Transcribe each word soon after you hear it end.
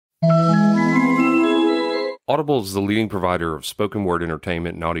Audible is the leading provider of spoken word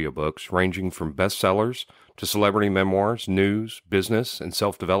entertainment and audiobooks, ranging from bestsellers to celebrity memoirs, news, business, and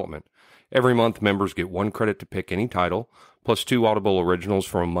self-development. Every month, members get 1 credit to pick any title, plus 2 Audible originals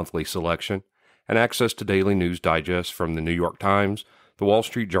from a monthly selection, and access to daily news digests from the New York Times, the Wall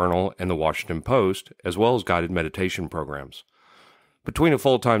Street Journal, and the Washington Post, as well as guided meditation programs. Between a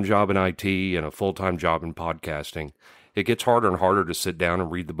full-time job in IT and a full-time job in podcasting, it gets harder and harder to sit down and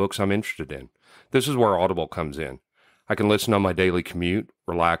read the books I'm interested in. This is where Audible comes in. I can listen on my daily commute,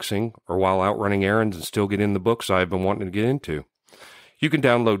 relaxing, or while out running errands and still get in the books I've been wanting to get into. You can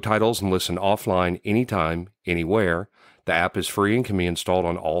download titles and listen offline anytime, anywhere. The app is free and can be installed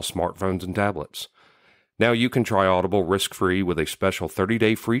on all smartphones and tablets. Now you can try Audible risk-free with a special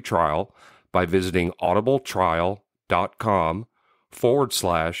 30-day free trial by visiting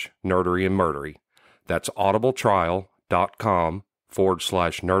audibletrial.com/nerdery and murdery. That's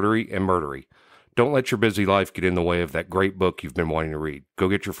audibletrial.com/nerdery and murdery. Don't let your busy life get in the way of that great book you've been wanting to read. Go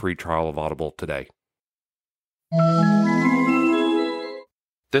get your free trial of Audible today.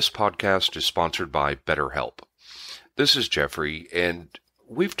 This podcast is sponsored by BetterHelp. This is Geoffrey, and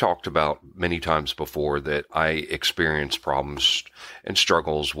we've talked about many times before that I experience problems and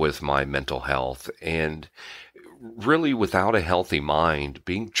struggles with my mental health, and really without a healthy mind,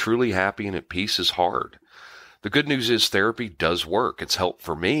 being truly happy and at peace is hard. The good news is therapy does work. It's helped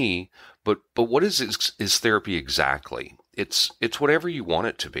for me, but what is therapy exactly? It's whatever you want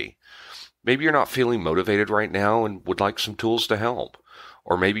it to be. Maybe you're not feeling motivated right now and would like some tools to help.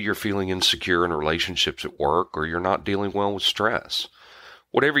 Or maybe you're feeling insecure in relationships at work, or you're not dealing well with stress.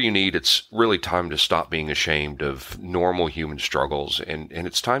 Whatever you need, it's really time to stop being ashamed of normal human struggles, and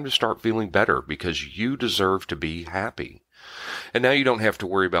it's time to start feeling better because you deserve to be happy. And now you don't have to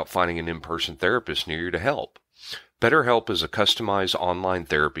worry about finding an in-person therapist near you to help. BetterHelp is a customized online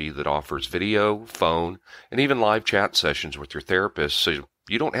therapy that offers video, phone, and even live chat sessions with your therapist, so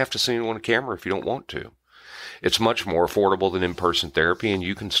you don't have to see anyone on camera if you don't want to. It's much more affordable than in-person therapy, and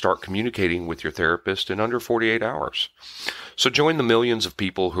you can start communicating with your therapist in under 48 hours. So join the millions of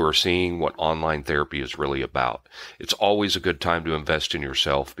people who are seeing what online therapy is really about. It's always a good time to invest in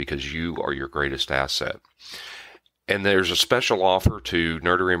yourself because you are your greatest asset. And there's a special offer to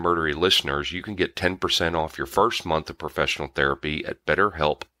Nerdery and Murdery listeners. You can get 10% off your first month of professional therapy at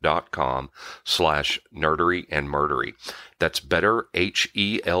betterhelp.com/nerdery and murdery. That's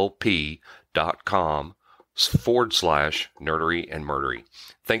betterhelp.com/nerdery and murdery.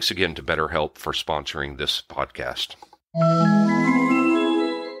 Thanks again to BetterHelp for sponsoring this podcast.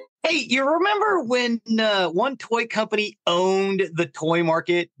 Hey, you remember when one toy company owned the toy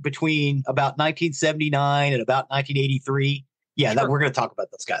market between about 1979 and about 1983? Yeah, Sure. we're going to talk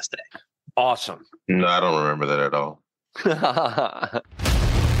about those guys today. Awesome. No, I don't remember that at all.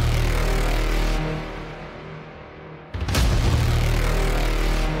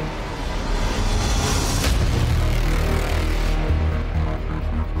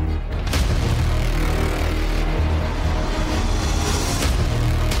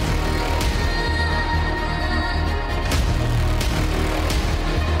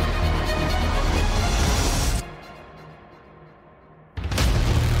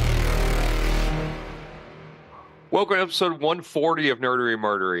 Welcome to episode 140 of Nerdery and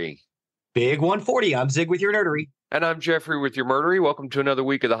Murdery. Big 140. I'm Zig with your nerdery. And I'm Geoffrey with your Murdery. Welcome to another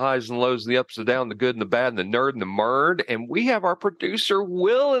week of the highs and lows, the ups and downs, the good and the bad, and the nerd and the murd. And we have our producer,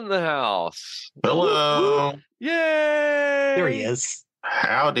 Will, in the house. Hello. Yay! There he is.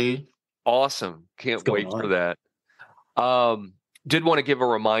 Howdy. Awesome. Can't What's going wait on? for that. Did want to give a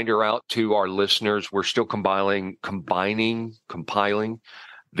reminder out to our listeners. We're still compiling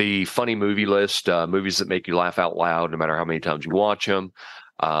the funny movie list, movies that make you laugh out loud, no matter how many times you watch them.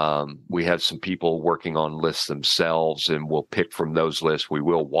 We have some people working on lists themselves, and we'll pick from those lists. We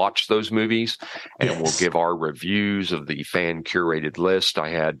will watch those movies, and we'll give our reviews of the fan-curated list. I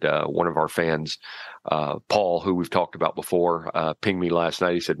had one of our fans, Paul, who we've talked about before, ping me last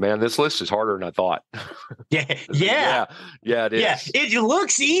night. He said, "Man, this list is harder than I thought." Yeah, it is. Yeah, it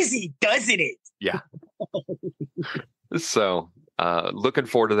looks easy, doesn't it? Yeah. So looking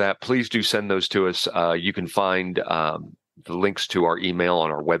forward to that. Please do send those to us. You can find the links to our email on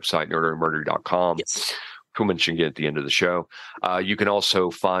our website, nerderyandmurdery.com. Yes. We'll mention again at the end of the show. You can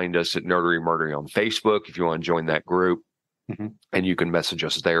also find us at Nerdery and Murdery on Facebook if you want to join that group. Mm-hmm. And you can message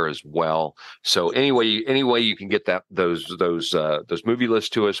us there as well. So anyway you can get those movie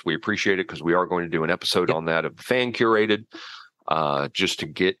lists to us, we appreciate it, because we are going to do an episode on that of fan curated, just to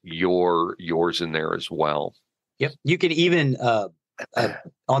get yours in there as well. Yep. You can even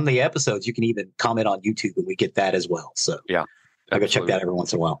on the episodes, you can even comment on YouTube, and we get that as well. So yeah, I go check that every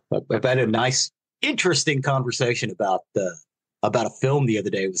once in a while. But I had a nice interesting conversation about a film the other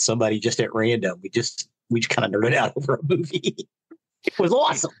day with somebody just at random. We just kind of nerded out over a movie. It was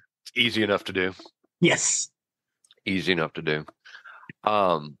awesome. It's easy enough to do. Yes. Easy enough to do.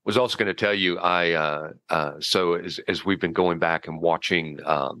 Was also going to tell you, so as we've been going back and watching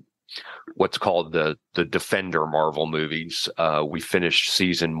what's called the Defender Marvel movies, we finished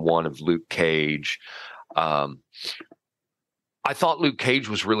season 1 of Luke Cage. I thought Luke Cage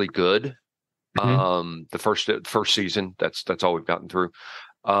was really good. Mm-hmm. The first season, that's all we've gotten through.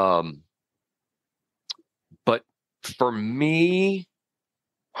 But for me,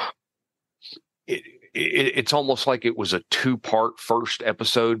 it's almost like it was a 2-part first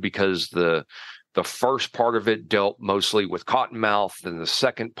episode, because the first part of it dealt mostly with Cottonmouth, and the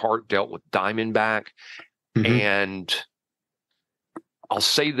second part dealt with Diamondback. Mm-hmm. And I'll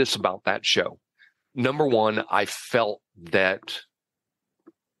say this about that show. Number one, I felt that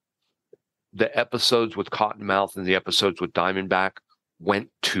the episodes with Cottonmouth and the episodes with Diamondback went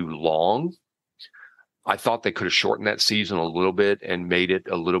too long. I thought they could have shortened that season a little bit and made it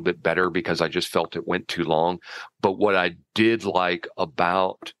a little bit better, because I just felt it went too long. But what I did like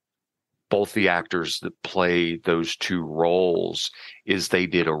about both the actors that play those 2 roles is they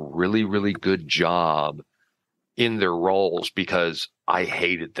did a really, really good job in their roles, because I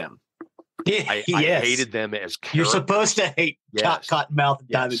hated them. I hated them as characters. You're supposed to hate Cottonmouth and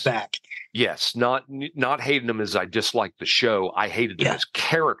Diamondback. Yes, not hating them as I disliked the show. I hated them as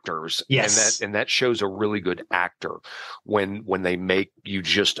characters. Yes, and that shows a really good actor when they make you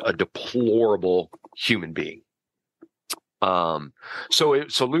just a deplorable human being. So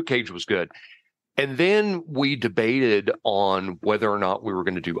Luke Cage was good. And then we debated on whether or not we were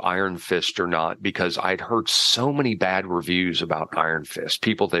going to do Iron Fist or not, because I'd heard so many bad reviews about Iron Fist.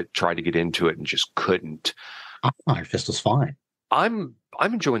 People that tried to get into it and just couldn't. Iron Fist was fine. I'm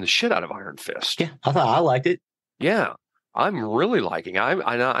enjoying the shit out of Iron Fist. Yeah, I liked it. Yeah, I'm really liking.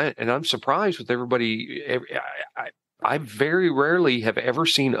 I'm surprised with everybody. I very rarely have ever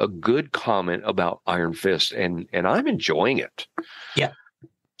seen a good comment about Iron Fist, and I'm enjoying it. Yeah.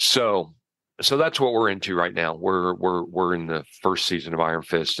 So that's what we're into right now. We're in the first season of Iron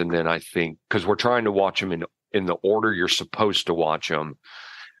Fist, and then I think, because we're trying to watch them in the order you're supposed to watch them,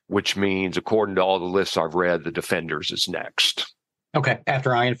 which means, according to all the lists I've read, the Defenders is next. Okay,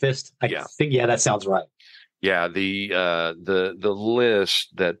 after Iron Fist, I think that sounds right. Yeah, the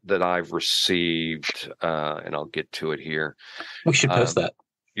list that I've received, and I'll get to it here. We should post that.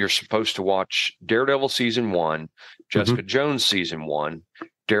 You're supposed to watch Daredevil season 1, Jessica Jones season 1,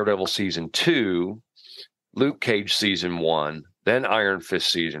 Daredevil season 2, Luke Cage season 1, then Iron Fist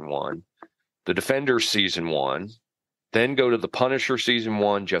season 1, The Defenders season 1, then go to The Punisher season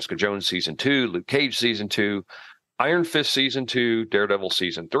 1, Jessica Jones season 2, Luke Cage season 2, Iron Fist season 2, Daredevil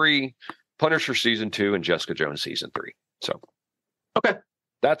season 3, Punisher season 2, and Jessica Jones season 3. So, okay,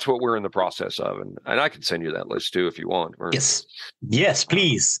 that's what we're in the process of, and I can send you that list too if you want. Yes,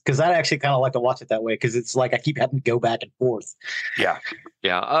 please, because I actually kind of like to watch it that way, because it's like I keep having to go back and forth. Yeah.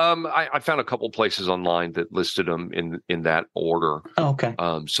 I found a couple places online that listed them in that order. Oh, okay.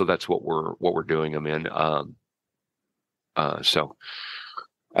 So that's what we're doing them in.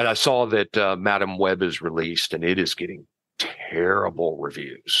 And I saw that Madam Web is released, and it is getting terrible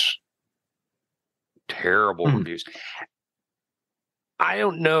reviews. Reviews. I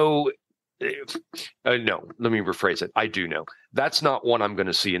don't know. No, let me rephrase it. I do know. That's not one I'm going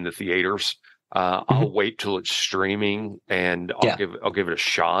to see in the theaters. I'll wait till it's streaming, and I'll give it a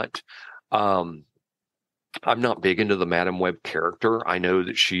shot. I'm not big into the Madam Web character. I know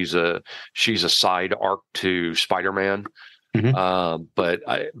that she's a side arc to Spider-Man. But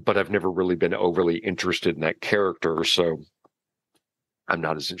I've never really been overly interested in that character, so I'm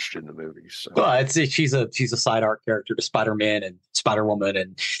not as interested in the movies. So. Well, she's a side arc character to Spider-Man and Spider-Woman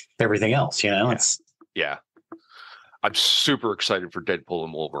and everything else. Yeah. I'm super excited for Deadpool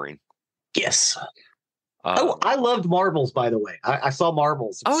and Wolverine. Yes. I loved Marvels, by the way. I saw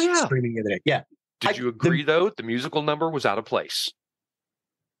Marvels. Streaming the other day. Yeah. Did you agree though? The musical number was out of place.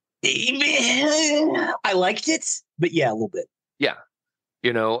 I liked it, but a little bit. Yeah.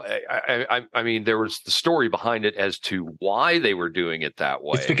 I mean, there was the story behind it as to why they were doing it that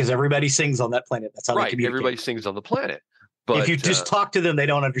way. It's because everybody sings on that planet. That's how they communicate. Everybody sings on the planet. But if you just talk to them, they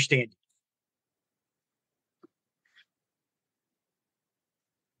don't understand you.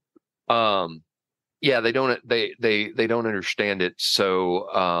 They don't understand it.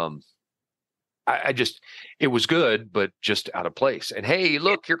 So I just, it was good, but just out of place. And hey,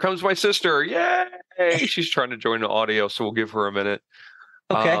 look, here comes my sister. Yay! She's trying to join the audio, so we'll give her a minute.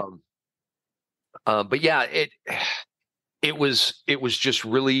 Okay. But yeah, it was just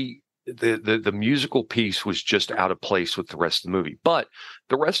really the musical piece was just out of place with the rest of the movie. But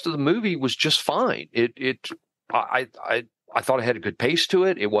the rest of the movie was just fine. I thought it had a good pace to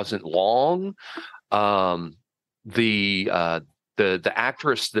it. It wasn't long. The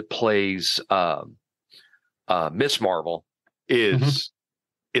actress that plays Miss Marvel is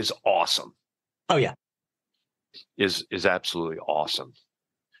awesome. Oh yeah, is absolutely awesome.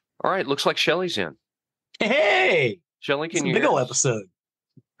 All right, looks like Shelly's in. Hey, Shelly, can you big hear old us? episode.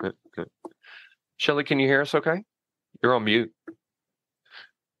 Good. Shelly, can you hear us? Okay, you're on mute.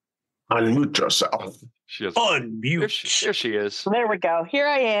 Unmute yourself. She is Unmute. There she is. There we go. Here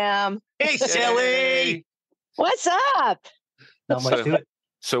I am. Hey, Shelly. What's up? Not much to it.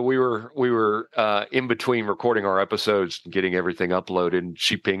 So we were in between recording our episodes and getting everything uploaded. And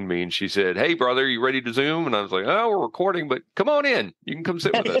she pinged me and she said, "Hey, brother, you ready to Zoom?" And I was like, "Oh, we're recording, but come on in. You can come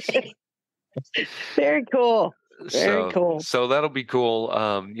sit with us." Very cool. Very cool. So that'll be cool.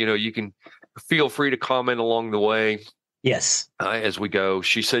 You can feel free to comment along the way. Yes. As we go.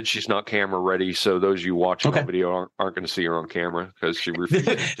 She said she's not camera ready, so those of you watching the video aren't going to see her on camera because she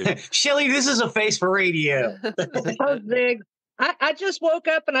refused to. Shelly, this is a face for radio. Oh, Zig. I just woke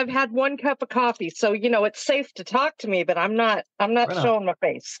up and I've had one cup of coffee, so it's safe to talk to me, but I'm not showing my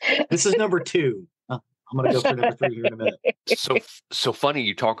face. This is number 2. I'm going to go for number 3 here in a minute. So funny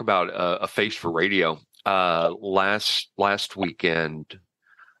you talk about a face for radio. Last weekend,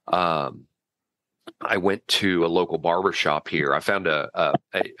 I went to a local barber shop here. I found a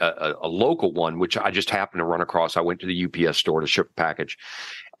local one, which I just happened to run across. I went to the UPS store to ship a package,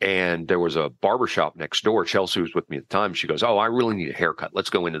 and there was a barber shop next door. Chelsea was with me at the time. She goes, "Oh, I really need a haircut.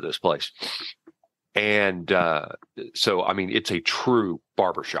 Let's go into this place." And so, I mean, it's a true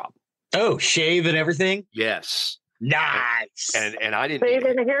barber shop. Oh, shave and everything? Yes. Nice. And I didn't shave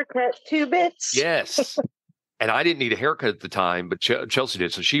and a haircut, 2 bits. Yes. And I didn't need a haircut at the time, but Chelsea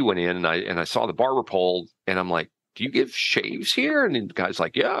did. So she went in, and I saw the barber pole, and I'm like, "Do you give shaves here?" And the guy's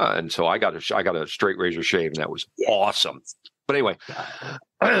like, "Yeah." And so I got a straight razor shave, and that was awesome. But anyway,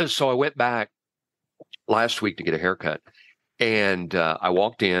 so I went back last week to get a haircut, and I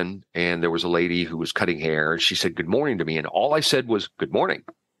walked in, and there was a lady who was cutting hair, and she said good morning to me, and all I said was good morning.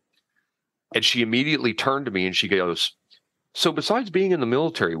 And she immediately turned to me and she goes, "So besides being in the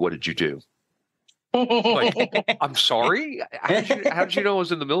military, what did you do?" Like, "I'm sorry? How did you know I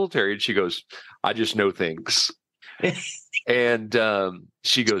was in the military?" And she goes, "I just know things." And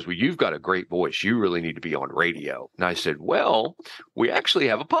she goes, "Well, you've got a great voice. You really need to be on radio." And I said, "Well, we actually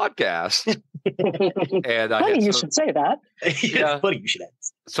have a podcast." And funny you should say that. Yeah. Funny you should.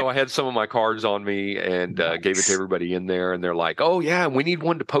 So I had some of my cards on me and gave it to everybody in there. And they're like, "Oh, yeah, we need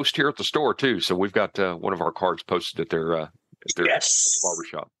one to post here at the store, too." So we've got one of our cards posted at their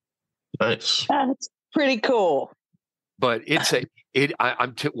barbershop. Nice. That's pretty cool. But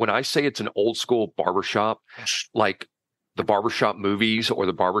when I say it's an old school barbershop, like the barbershop movies or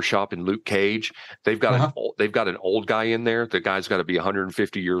the barbershop in Luke Cage, they've got an old guy in there. The guy's got to be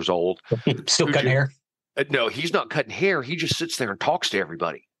 150 years old. Still cutting hair? No, he's not cutting hair. He just sits there and talks to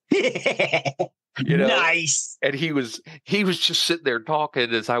everybody. Nice. And he was just sitting there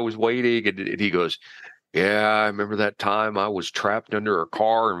talking as I was waiting, and he goes, "Yeah, I remember that time I was trapped under a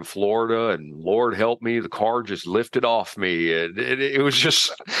car in Florida, and Lord help me, the car just lifted off me." And it was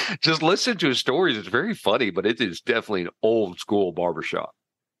just listen to his stories. It's very funny, but it is definitely an old school barbershop.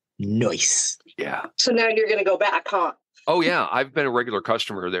 Nice. Yeah. So now you're going to go back, huh? Oh yeah, I've been a regular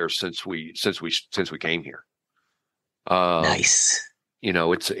customer there since we came here. Nice.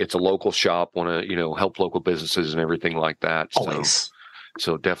 It's a local shop. Want to help local businesses and everything like that. Always.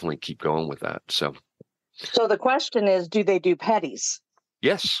 So definitely keep going with that. So the question is, do they do petties?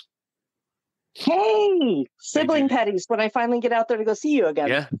 Yes. Hey, sibling petties when I finally get out there to go see you again.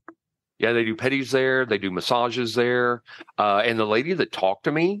 Yeah. Yeah, they do petties there. They do massages there. And the lady that talked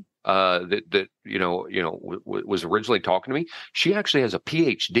to me, that was originally talking to me, she actually has a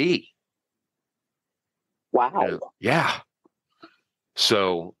PhD. Wow. Yeah.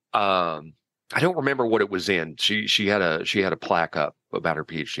 So I don't remember what it was in. She had a plaque up about her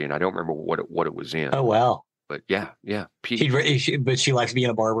PhD, and I don't remember what it was in. Oh wow. But yeah. But she likes being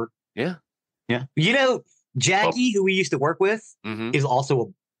a barber. Yeah. Yeah. Jackie, who we used to work with, is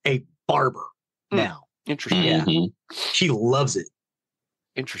also a barber now. Interesting. Yeah. She loves it.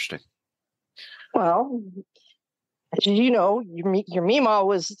 Interesting. Well, your Meemaw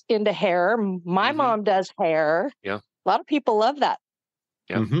was into hair. My mom does hair. Yeah. A lot of people love that.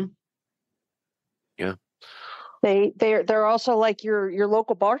 Yeah. Mm-hmm. Yeah. They're also like your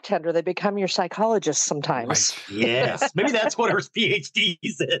local bartender. They become your psychologist sometimes. Right. Yes. Maybe that's what her PhD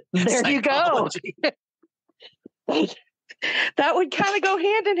is in. There you go. That would kind of go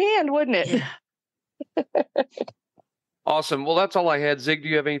hand in hand, wouldn't it? Yeah. Awesome. Well, that's all I had. Zig, do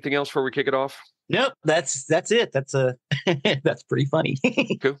you have anything else before we kick it off? Nope, that's it. That's that's pretty funny.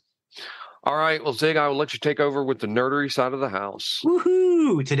 Cool. All right. Well, Zig, I will let you take over with the nerdery side of the house.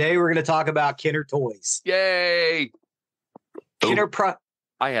 Woohoo! Today we're going to talk about Kenner Toys. Yay! Kenner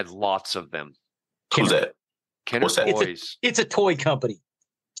I had lots of them. Who's that? Kenner What's that? Toys. It's a toy company.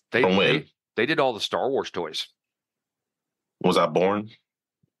 From when? They did all the Star Wars toys. Was I born?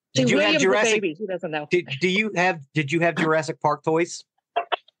 Did you have Jurassic? Baby. He doesn't know. Did you have Jurassic Park toys?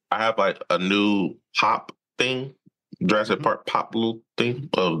 I have like a new pop thing, Jurassic Park pop little thing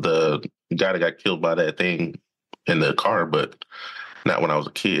of the guy that got killed by that thing in the car, but not when I was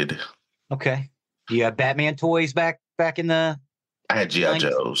a kid. Okay. Do you have Batman toys back in the? I had G.I. 90s?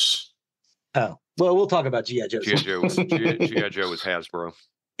 Joes. Oh, well, we'll talk about G.I. Joe. G.I. Joe was Hasbro.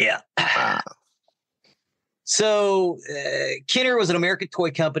 Yeah. So, Kenner was an American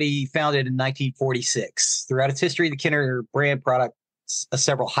toy company founded in 1946. Throughout its history, the Kenner brand products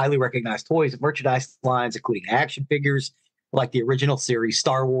several highly recognized toys and merchandise lines, including action figures like the original series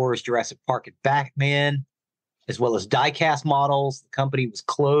Star Wars, Jurassic Park, and Batman, as well as die-cast models. The company was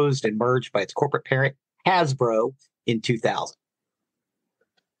closed and merged by its corporate parent, Hasbro, in 2000.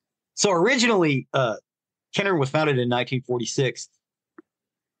 So originally, Kenner was founded in 1946.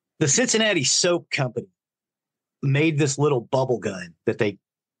 The Cincinnati Soap Company made this little bubble gun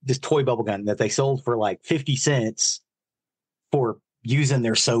this toy bubble gun that they sold for like 50 cents for using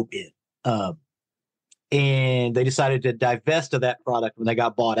their soap in. And they decided to divest of that product when they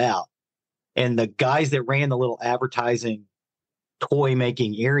got bought out. And the guys that ran the little advertising toy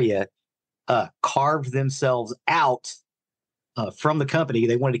making area carved themselves out from the company.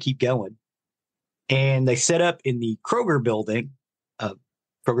 They wanted to keep going. And they set up in the Kroger building,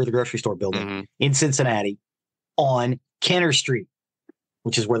 Kroger, the grocery store building in Cincinnati on Kenner Street,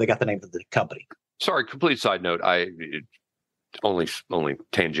 which is where they got the name of the company. Sorry, complete side note. Only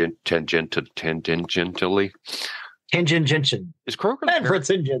tangentially. Tangential. Is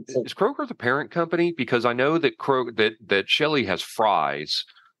Kroger the parent company? Because I know that that Shelley has Fry's,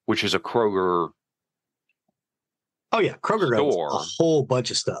 which is a Kroger. Oh yeah, Kroger owns a whole bunch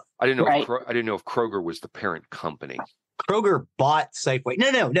of stuff. I didn't know if Kroger was the parent company. Kroger bought Safeway.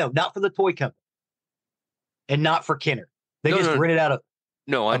 No, not for the toy company, and not for Kenner. They rented out a.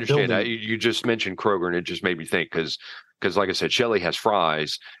 No, I understand. You just mentioned Kroger, and it just made me think because, like I said, Shelley has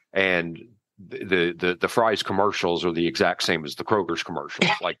Fry's, and the Fry's commercials are the exact same as the Kroger's commercials.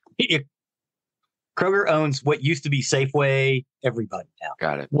 Like Kroger owns what used to be Safeway. Everybody now.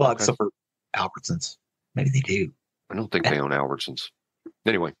 Got it. Well, except for Albertsons. Maybe they do. I don't think they own Albertsons.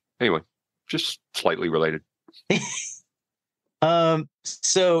 Anyway, just slightly related.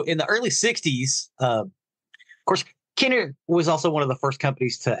 So in the early 60s, of course, Kenner was also one of the first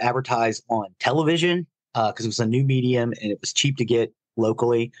companies to advertise on television because it was a new medium and it was cheap to get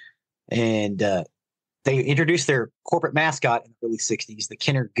locally. And they introduced their corporate mascot in the early 60s, the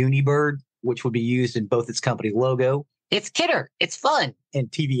Kenner Goonie Bird, which would be used in both its company logo. It's Kenner. It's fun.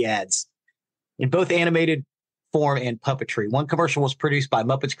 And TV ads in both animated form and puppetry. One commercial was produced by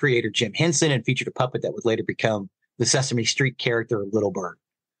Muppets creator Jim Henson and featured a puppet that would later become the Sesame Street character Little Bird.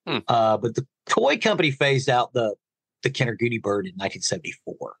 But the toy company phased out the Kenner Goonie Bird in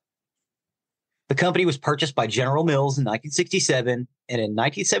 1974. The company was purchased by General Mills in 1967, and in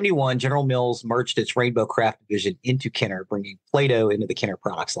 1971, General Mills merged its Rainbow Craft division into Kenner, bringing Play-Doh into the Kenner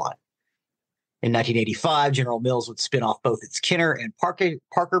products line. In 1985, General Mills would spin off both its Kenner and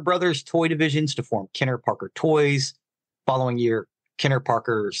Parker Brothers toy divisions to form Kenner Parker Toys. Following year, Kenner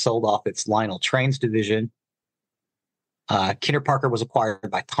Parker sold off its Lionel Trains division. Kenner Parker was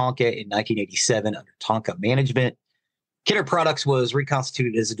acquired by Tonka in 1987 under Tonka management. Kenner Products was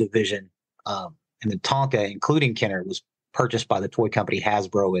reconstituted as a division, and then Tonka, including Kenner, was purchased by the toy company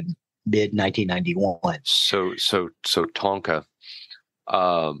Hasbro in mid-1991. So Tonka,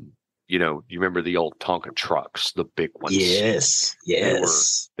 you remember the old Tonka trucks, the big ones? Yes.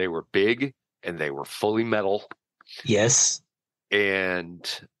 They were big and they were fully metal. Yes. And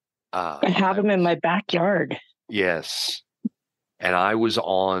I have them in my backyard. Yes. And I was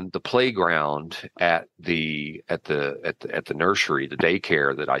on the playground at the nursery, the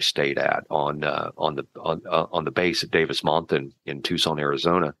daycare that I stayed at on the base at Davis Monthan in Tucson,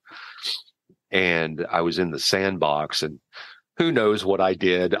 Arizona. And I was in the sandbox, and who knows what I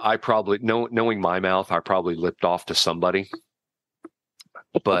did? I probably, knowing my mouth, I probably lipped off to somebody.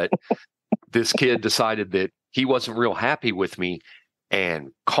 But this kid decided that he wasn't real happy with me and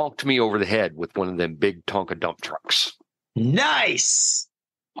conked me over the head with one of them big Tonka dump trucks. Nice.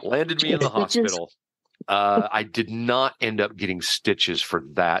 Landed me in the hospital. I did not end up getting stitches for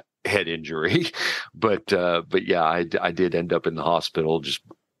that head injury, but yeah, I did end up in the hospital. Just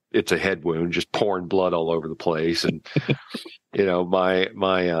it's a head wound, just pouring blood all over the place, and they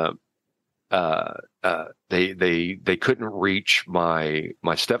couldn't reach my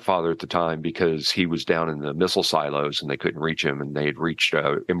stepfather at the time because he was down in the missile silos and they couldn't reach him, and they had reached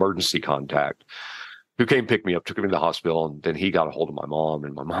emergency contact who came pick me up, took me to the hospital, and then he got a hold of my mom,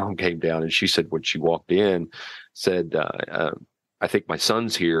 and my mom came down, and she said when she walked in, said, I think my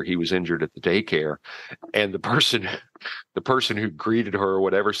son's here. He was injured at the daycare. And the person who greeted her or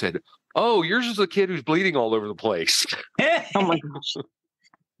whatever said, "Oh, yours is the kid who's bleeding all over the place." Oh my gosh.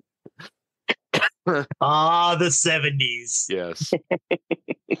 The 70s. Yes.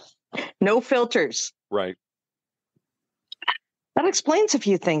 No filters. Right. That explains a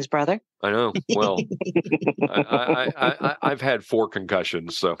few things, brother. I know. Well, I've had 4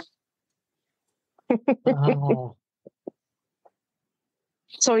 concussions, so. Oh.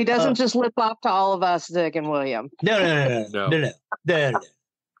 So he doesn't just lip off to all of us, Dick and William. No.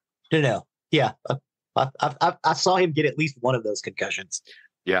 Yeah, I saw him get at least one of those concussions.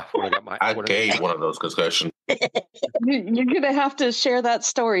 Yeah, I gave one of those concussions. You're gonna have to share that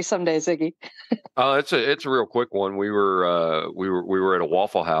story someday, Ziggy. It's a real quick one. We were at a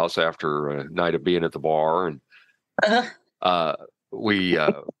Waffle House after a night of being at the bar, and we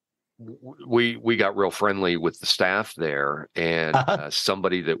got real friendly with the staff there, and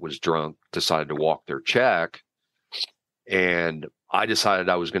somebody that was drunk decided to walk their check, and I decided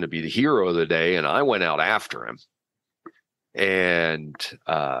I was going to be the hero of the day, and I went out after him and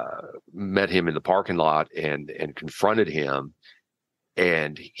met him in the parking lot and confronted him,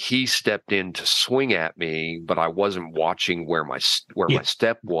 and he stepped in to swing at me, but I wasn't watching where my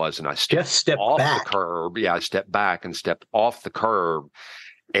step was, and I stepped off the curb. Yeah, I stepped back and stepped off the curb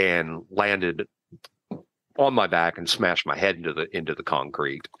and landed on my back and smashed my head into the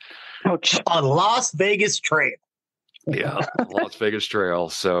concrete. Ouch. On Las Vegas Trail. Yeah, Las Vegas Trail.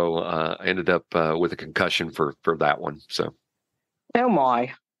 So I ended up with a concussion for that one. So, oh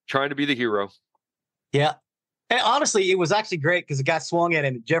my, trying to be the hero. Yeah, and honestly, it was actually great because the guy swung at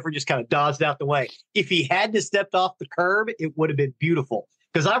him and Geoffrey just kind of dodged out the way. If he hadn't stepped off the curb, it would have been beautiful.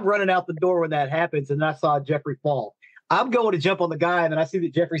 Because I'm running out the door when that happens, and I saw Geoffrey fall. I'm going to jump on the guy, and then I see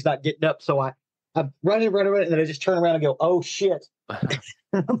that Geoffrey's not getting up, so I'm running, and then I just turn around and go, "Oh shit!"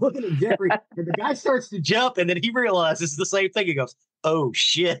 I'm looking at Geoffrey, and the guy starts to jump, and then he realizes the same thing. He goes, "Oh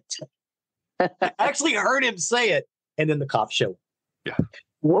shit!" I actually heard him say it, and then the cops show up. Yeah.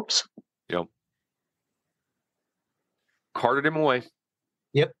 Whoops. Yep. Carted him away.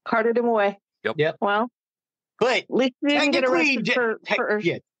 Yep. Carted him away. Yep. Well, but at least he didn't get arrested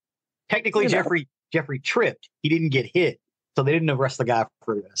technically, Geoffrey tripped. He didn't get hit, so they didn't arrest the guy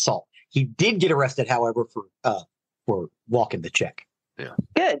for assault. He did get arrested, however, for walking the check. Yeah.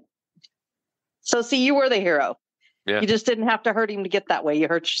 Good. So, see, you were the hero. Yeah. You just didn't have to hurt him to get that way. You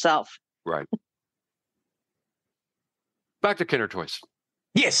hurt yourself. Right. Back to Kenner Toys.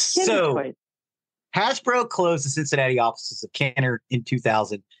 Yes. Kenner so Toys. Hasbro closed the Cincinnati offices of Kenner in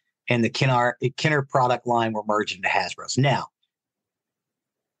 2000, and the Kenner product line were merged into Hasbro's. Now,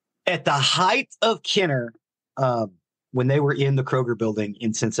 at the height of Kenner, when they were in the Kroger building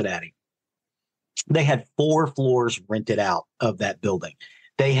in Cincinnati, they had 4 floors rented out of that building.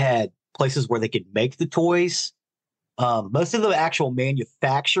 They had places where they could make the toys. Most of the actual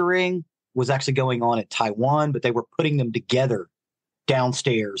manufacturing was actually going on at Taiwan, but they were putting them together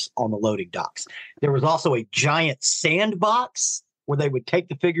downstairs on the loading docks. There was also a giant sandbox where they would take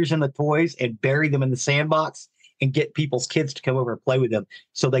the figures and the toys and bury them in the sandbox and get people's kids to come over and play with them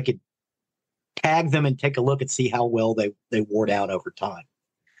so they could tag them and take a look and see how well they wore down over time.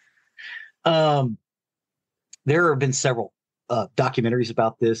 There have been several documentaries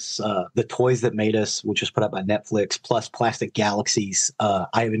about this. The Toys That Made Us, which was put up by Netflix, plus Plastic Galaxies. I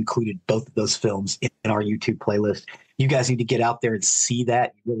have included both of those films in our YouTube playlist. You guys need to get out there and see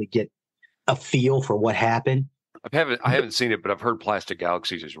that. You really get a feel for what happened. I haven't seen it, but I've heard Plastic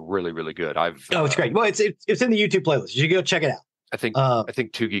Galaxies is really, really good. It's great. Well, it's in the YouTube playlist. You should go check it out. I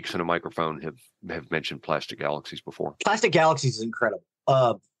think 2 Geeks and a Microphone have mentioned Plastic Galaxies before. Plastic Galaxies is incredible.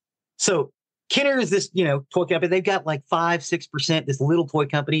 So Kenner is this, toy company. They've got like 5-6%, this little toy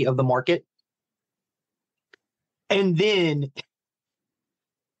company of the market. And then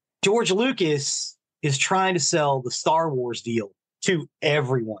George Lucas is trying to sell the Star Wars deal to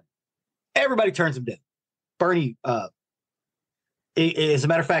everyone. Everybody turns him down. Bernie, as a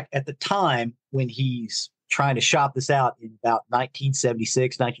matter of fact, at the time when he's trying to shop this out in about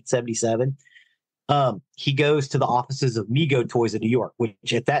 1976, 1977, he goes to the offices of Mego Toys in New York,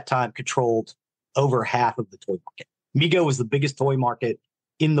 which at that time controlled over half of the toy market. Mego was the biggest toy market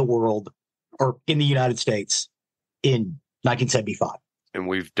in the world, or in the United States, in 1975. And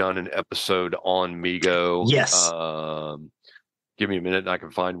we've done an episode on Mego. Yes. Give me a minute and I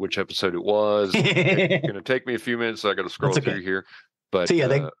can find which episode it was. It's going to take me a few minutes, so I got to scroll through here. But so yeah,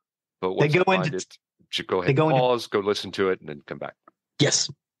 they go into it, just go ahead and pause, go listen to it, and then come back.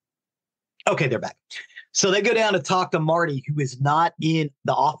 Yes. Okay, they're back. So they go down to talk to Marty, who is not in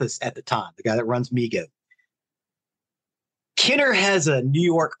the office at the time, the guy that runs Mego. Kenner has a New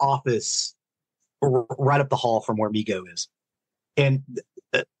York office right up the hall from where Mego is. And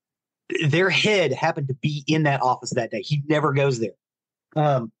their head happened to be in that office that day. He never goes there.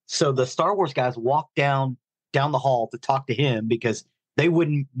 So the Star Wars guys walk down the hall to talk to him because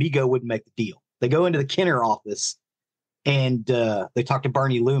Mego wouldn't make the deal. They go into the Kenner office and they talk to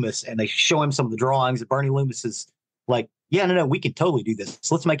Bernie Loomis and they show him some of the drawings. And Bernie Loomis is like, yeah, no, we can totally do this.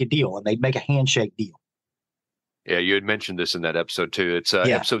 So let's make a deal. And they make a handshake deal. Yeah, you had mentioned this in that episode too. It's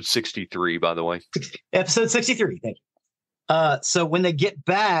episode 63, by the way. Episode 63. Thank you. So when they get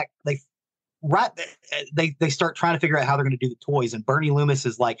back, they start trying to figure out how they're going to do the toys. And Bernie Loomis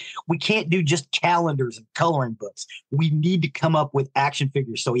is like, we can't do just calendars and coloring books. We need to come up with action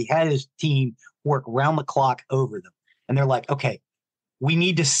figures. So he had his team work round the clock over them. And they're like, okay, we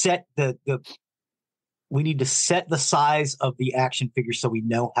need to set the size of the action figure so we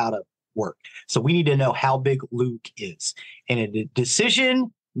know how to work. So we need to know how big Luke is. And a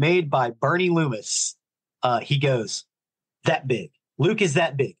decision made by Bernie Loomis, he goes, that big. Luke is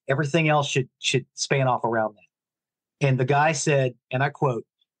that big. Everything else should span off around that. And the guy said, and I quote,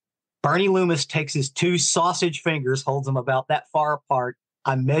 Bernie Loomis takes his 2 sausage fingers, holds them about that far apart.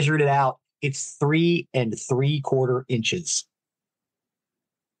 I measured it out. It's 3 3/4 inches.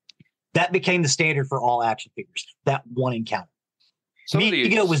 That became the standard for all action figures. That one encounter. Some of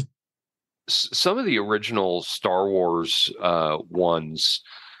the original Star Wars ones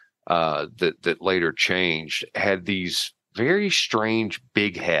that later changed had these very strange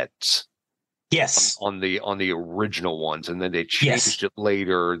big heads. Yes. On the original ones, and then they changed it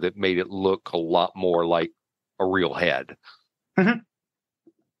later that made it look a lot more like a real head. Mm-hmm.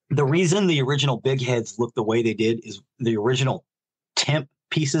 The reason the original big heads look the way they did is the original temp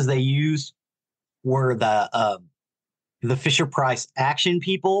pieces they used were the Fisher-Price action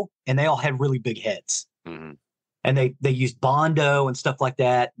people, and they all had really big heads. Mm-hmm. And they used Bondo and stuff like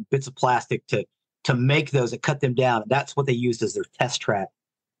that, bits of plastic to make those and cut them down. And that's what they used as their test track.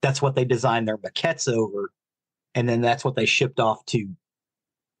 That's what they designed their maquettes over. And then that's what they shipped off to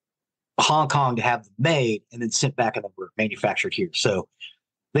Hong Kong to have them made and then sent back and then were manufactured here. So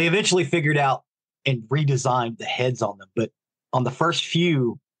they eventually figured out and redesigned the heads on them. But on the first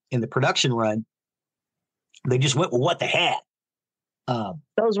few in the production run, they just went with what they had.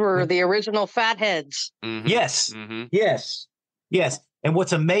 Those were the original fat heads. Mm-hmm. Yes. Mm-hmm. Yes. And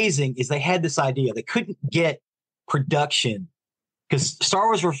what's amazing is they had this idea. They couldn't get production because Star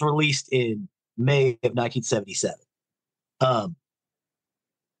Wars was released in May of 1977.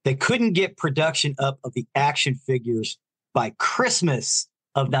 They couldn't get production up of the action figures by Christmas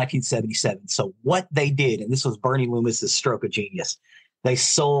of 1977. So what they did, and this was Bernie Loomis's stroke of genius, they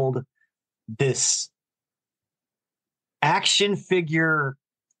sold this action figure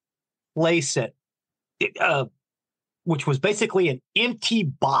playset, which was basically an empty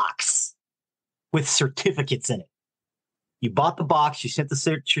box with certificates in it. You bought the box, you sent the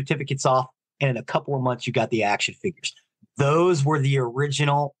certificates off, and in a couple of months, you got the action figures. Those were the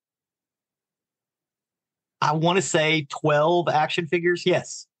original, I want to say 12 action figures.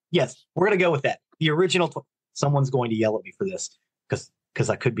 Yes. We're going to go with that. The original, someone's going to yell at me for this because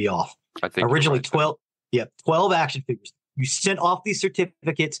I could be off. I think originally right 12. Yeah, 12 action figures. You sent off these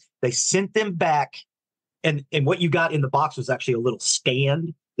certificates. They sent them back. And what you got in the box was actually a little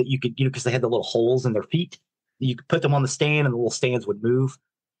stand that you could, because they had the little holes in their feet. You could put them on the stand and the little stands would move.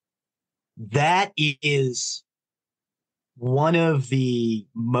 That is one of the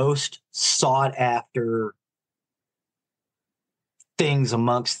most sought after things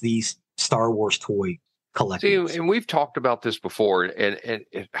amongst these Star Wars toy collectors. See, and we've talked about this before, and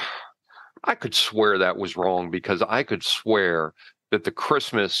I could swear that was wrong because I could swear that the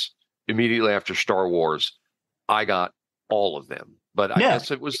Christmas immediately after Star Wars, I got all of them. But I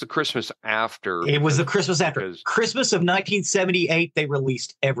guess it was the Christmas after. It was the Christmas after. Christmas of 1978, they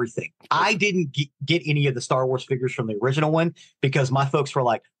released everything. I didn't get any of the Star Wars figures from the original one because my folks were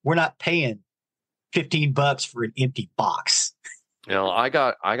like, we're not paying $15 for an empty box. You know, I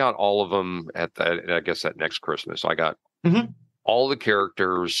got all of them at that. I guess that next Christmas, I got all the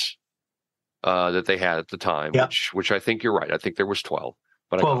characters that they had at the time, which I think you're right. I think there was 12.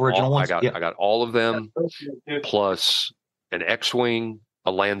 But 12 original ones. I got all of them plus an X-wing,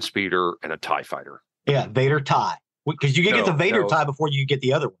 a land speeder, and a TIE fighter. Yeah, Vader tie. Because you get the Vader tie before you get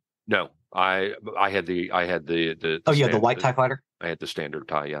the other one. No, I had the the white TIE fighter. I had the standard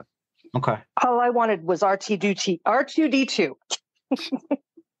tie. Yeah. Okay. All I wanted was R2D2.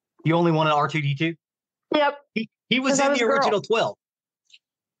 You only wanted R2D2? Yep. He was in the original 12.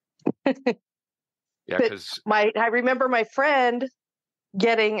 Yeah, because I remember my friend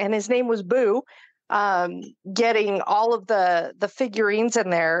getting, and his name was Boo, getting all of the figurines in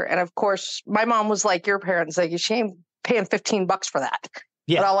there, and of course my mom was like your parents, like, she ain't paying $15 for that.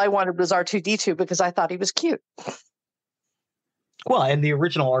 Yeah. But all I wanted was R2D2 because I thought he was cute. Well, and the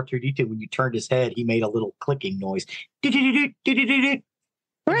original R2D2, when you turned his head, he made a little clicking noise. Right.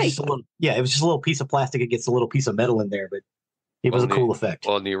 It was just a little piece of plastic against a little piece of metal in there, but it was a cool effect.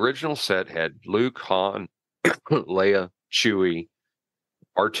 Well, the original set had Luke, Han, Leia, Chewie,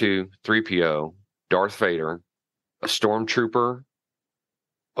 R2, 3PO, Darth Vader, a Stormtrooper,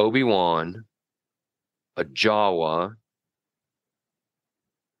 Obi-Wan, a Jawa.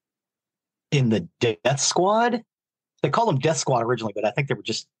 In the Death Squad? They called them Death Squad originally, but I think they were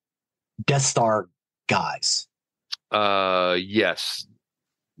just Death Star guys. Yes.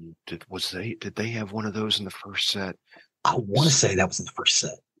 Did they have one of those in the first set? I want to say that was in the first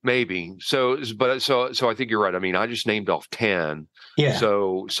set. Maybe. So I think you're right. I mean, I just named off 10. Yeah.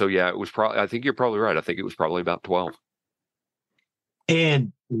 So yeah, it was probably, I think you're probably right. I think it was probably about 12.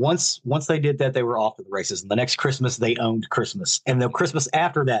 And once they did that, they were off to the races. And the next Christmas, they owned Christmas. And the Christmas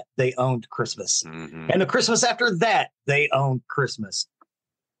after that, they owned Christmas. Mm-hmm. And the Christmas after that, they owned Christmas.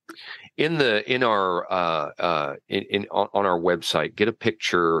 On our website, get a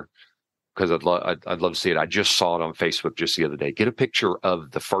picture, because I'd love to see it. I just saw it on Facebook just the other day. Get a picture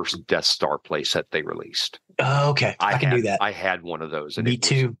of the first Death Star playset they released. Oh, okay. I can do that. I had one of those, and Me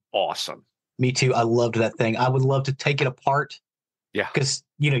too. Was awesome. Me too. I loved that thing. I would love to take it apart. Yeah, because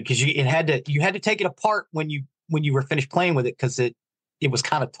you had to take it apart when you were finished playing with it, because it was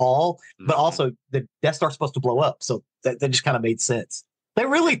kind of tall, but also the Death Star's supposed to blow up, so that just kind of made sense. They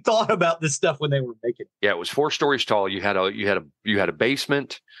really thought about this stuff when they were making it. Yeah, it was 4 stories tall. You had a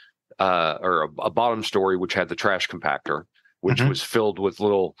basement, or a bottom story, which had the trash compactor, which was filled with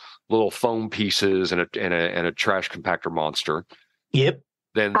little foam pieces and a trash compactor monster. Yep.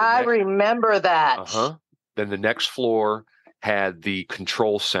 Then I remember that. Then the next floor had the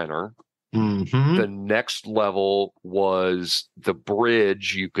control center. Mm-hmm. The next level was the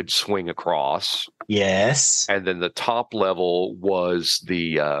bridge you could swing across. Yes. And then the top level was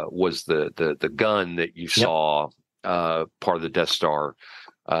the gun that you saw, part of the Death Star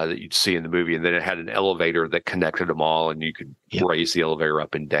that you'd see in the movie. And then it had an elevator that connected them all, and you could raise the elevator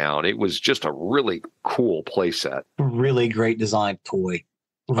up and down. It was just a really cool playset. Really great design toy.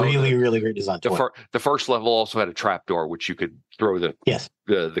 Really great design. The first level also had a trap door, which you could throw the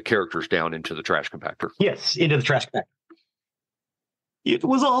characters down into the trash compactor. Yes, into the trash compactor. It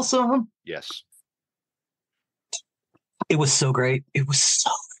was awesome. Yes. It was so great. It was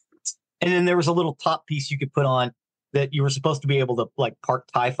so great. And then there was a little top piece you could put on that you were supposed to be able to park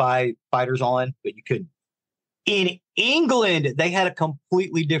TIE fighters on, but you couldn't. In England, they had a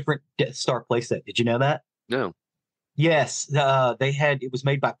completely different Death Star playset. Did you know that? No. Yes, it was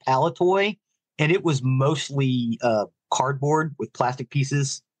made by Palitoy, and it was mostly cardboard with plastic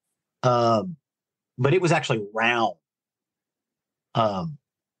pieces, but it was actually round. And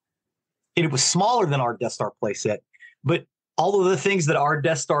it was smaller than our Death Star playset, but all of the things that our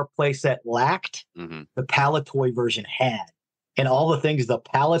Death Star playset lacked, the Palitoy version had, and all the things the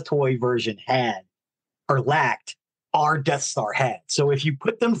Palitoy version had or lacked, our Death Star had. So if you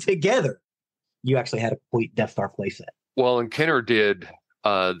put them together, you actually had a complete Death Star playset. Well, and Kenner did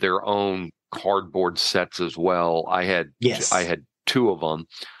their own cardboard sets as well. I had 2 of them.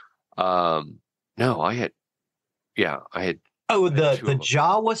 I had the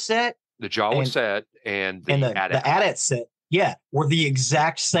Jawa set. The Jawa set and the AT-AT set, were the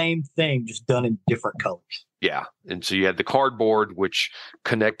exact same thing, just done in different colors. Yeah, and so you had the cardboard, which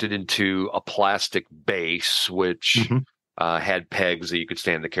connected into a plastic base, which had pegs that you could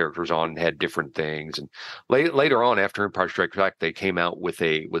stand the characters on, and had different things. And later on, after Empire Strikes Back, they came out with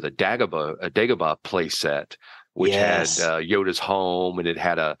a Dagobah play set, which had Yoda's home, and it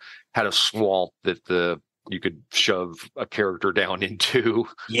had a swamp that you could shove a character down into.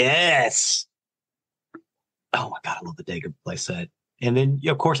 Yes. Oh my God, I love the Dagobah play set. And then,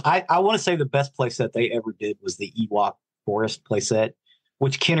 of course, I want to say the best play set they ever did was the Ewok Forest play set,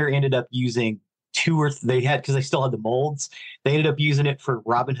 which Kenner ended up using because they still had the molds. They ended up using it for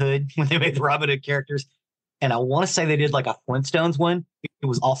Robin Hood when they made the Robin Hood characters. And I want to say they did like a Flintstones one. it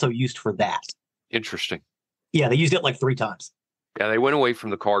was also used for that. Interesting. Yeah, they used it like 3 times. Yeah, they went away from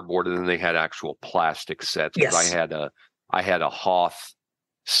the cardboard, and then they had actual plastic sets. Yes. I had a Hoth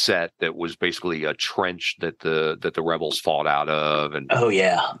set that was basically a trench that the rebels fought out of, and oh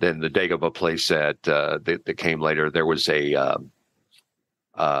yeah, then the Dagobah play set that came later. There was a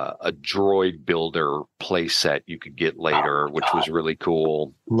droid builder play set you could get later, which was really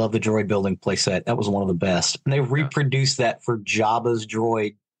cool. Love the droid building play set. That was one of the best. And they reproduced that for Jabba's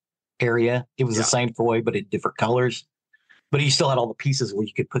droid area. It was the same toy, but in different colors. But you still had all the pieces where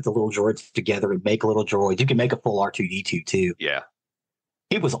you could put the little droids together and make a little droid. You could make a full R2-D2 too. Yeah.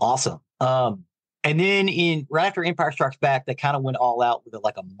 It was awesome. And then right after Empire Strikes Back, they kind of went all out with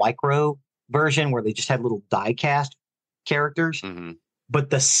a micro version where they just had little die-cast characters. Mm-hmm. But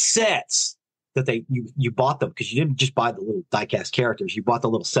the sets that you bought them, because you didn't just buy the little die-cast characters, you bought the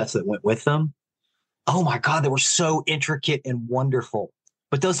little sets that went with them. Oh my God, they were so intricate and wonderful.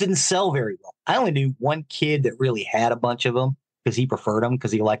 But those didn't sell very well. I only knew one kid that really had a bunch of them because he preferred them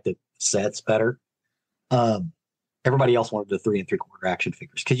because he liked the sets better. Everybody else wanted the 3 3/4 action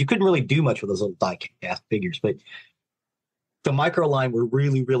figures because you couldn't really do much with those little die-cast figures. But the micro line were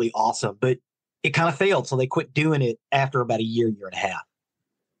really, really awesome. But it kind of failed, so they quit doing it after about a year and a half.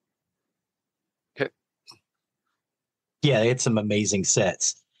 Okay. Yeah, they had some amazing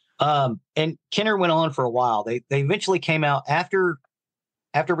sets. And Kenner went on for a while. They eventually came out after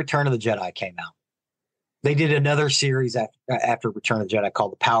Return of the Jedi came out. They did another series after Return of the Jedi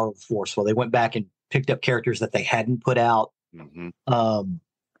called The Power of the Force. Well, they went back and picked up characters that they hadn't put out. Mm-hmm.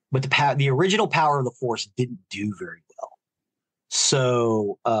 But the original Power of the Force didn't do very well.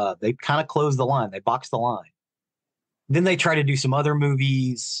 So they kind of closed the line. They boxed the line. Then they tried to do some other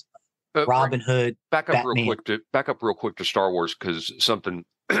movies, Robin Hood, Back up Batman. real quick to Star Wars, because something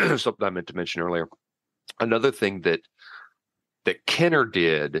I meant to mention earlier. Another thing that Kenner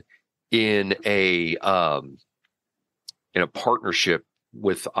did in a partnership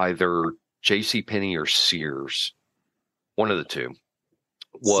with either JCPenney or Sears, one of the two,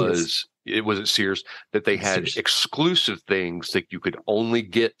 was Sears, that they had exclusive things that you could only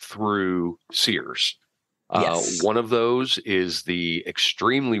get through Sears. Yes. One of those is the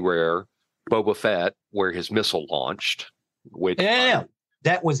extremely rare Boba Fett, where his missile launched. Which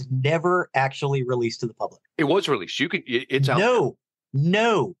that was never actually released to the public. It was released. It's out.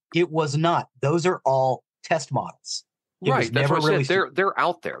 No, it was not. Those are all test models. Right. That's what I said. They're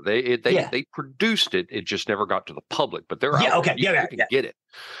out there. They produced it. It just never got to the public. But they're out there. You can get it.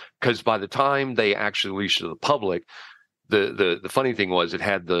 Because by the time they actually released it to the public, the funny thing was it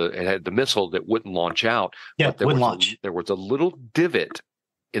had the missile that wouldn't launch out. Yeah, but there was a little divot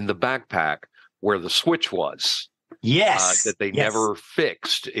in the backpack where the switch was. Yes. That they never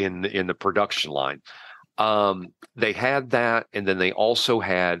fixed in the production line. They had that, and then they also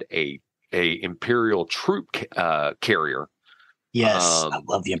had a Imperial troop carrier. Yes, I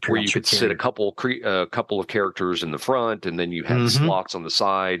love the Imperial where you troop could sit a couple of characters in the front, and then you had slots on the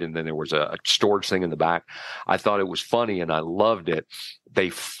side, and then there was a storage thing in the back. I thought it was funny, and I loved it. They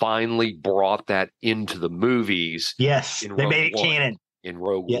finally brought that into the movies. Yes, they made it canon in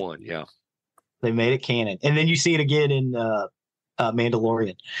Rogue One. Yeah, they made it canon, and then you see it again in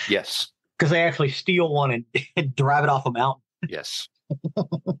Mandalorian. Yes, because they actually steal one and drive it off a mountain. Yes.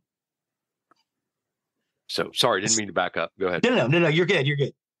 So sorry, didn't mean to back up. Go ahead. No. You're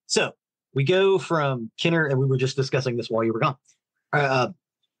good. So we go from Kenner, and we were just discussing this while you were gone.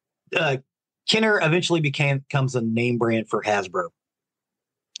 Kenner eventually becomes a name brand for Hasbro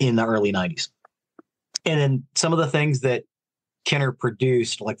in the early 90s. And then some of the things that Kenner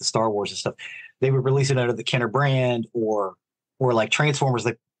produced, like the Star Wars and stuff, they would release it under the Kenner brand, or like Transformers,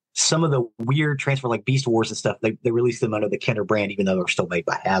 like some of the weird Transformers, like Beast Wars and stuff, they released them under the Kenner brand, even though they're still made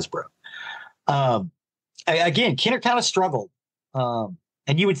by Hasbro. Again, Kenner kind of struggled.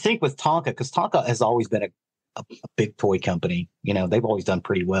 And you would think with Tonka, because Tonka has always been a big toy company. You know, they've always done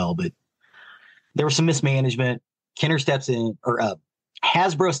pretty well, but there was some mismanagement. Kenner steps in, or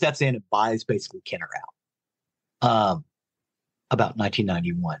Hasbro steps in and buys basically Kenner out about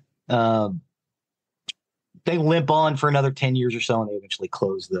 1991. They limp on for another 10 years or so, and they eventually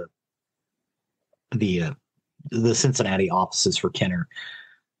close the Cincinnati offices for Kenner.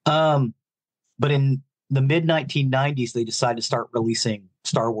 But in the mid-1990s, they decided to start releasing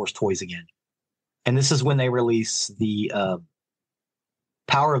Star Wars toys again. And this is when they release the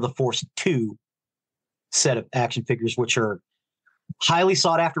Power of the Force 2 set of action figures, which are highly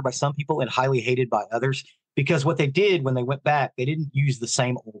sought after by some people and highly hated by others. Because what they did when they went back, they didn't use the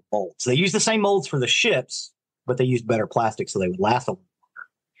same old molds. They used the same molds for the ships, but they used better plastic so they would last a little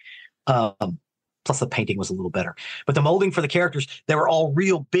longer. Plus, the painting was a little better. But the molding for the characters, they were all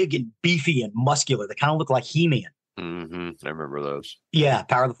real big and beefy and muscular. They kind of look like He-Man. I remember those. Yeah,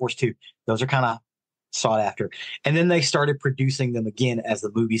 Power of the Force 2. Those are kind of sought after. And then they started producing them again as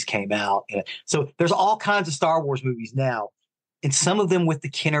the movies came out. And so there's all kinds of Star Wars movies now, and some of them with the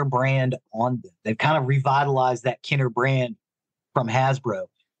Kenner brand on them. They've kind of revitalized that Kenner brand from Hasbro,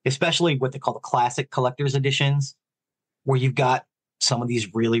 especially what they call the classic collector's editions, where you've got some of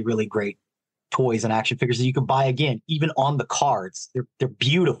these really, really great toys and action figures that you can buy again, even on the cards. They're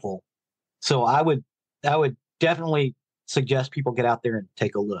beautiful. So I would definitely suggest people get out there and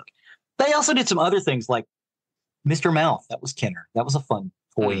take a look. They also did some other things like Mr. Mouth. That was Kenner. That was a fun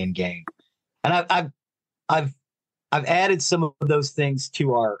toy and game. And I've added some of those things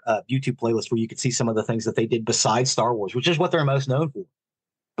to our YouTube playlist where you can see some of the things that they did besides Star Wars, which is what they're most known for.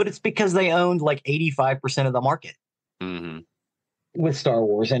 But it's because they owned like 85% of the market with Star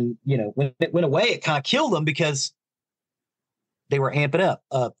Wars. And, you know, when it went away, it kind of killed them because they were amping up.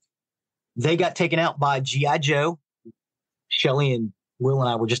 They got taken out by G.I. Joe. Shelley and Will and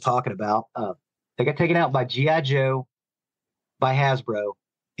I were just talking about. They got taken out by G.I. Joe, by Hasbro,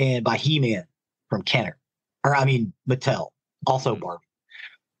 and by He-Man from Kenner. Mattel, also Barbie.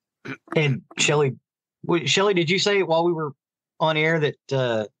 And Shelley, did you say while we were on air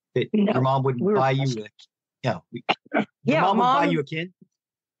that your mom wouldn't buy you your mom would buy you a Ken?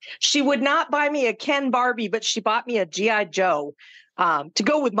 She would not buy me a Ken Barbie, but she bought me a G.I. Joe to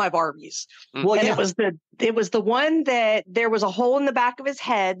go with my Barbies. Well, and it was the one that there was a hole in the back of his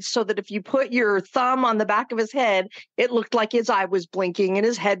head, so that if you put your thumb on the back of his head, it looked like his eye was blinking and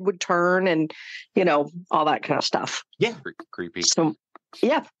his head would turn, and all that kind of stuff. Yeah, creepy. So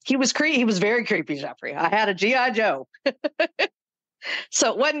yeah, he was He was very creepy, Geoffrey. I had a G.I. Joe,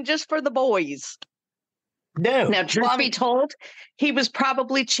 so it wasn't just for the boys. No. Now, truth be told, he was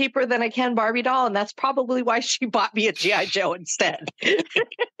probably cheaper than a Ken Barbie doll, and that's probably why she bought me a G.I. Joe instead.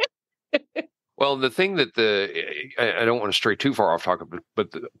 Well, the thing that I don't want to stray too far off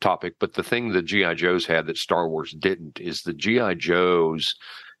topic, but the thing the G.I. Joes had that Star Wars didn't is the G.I. Joes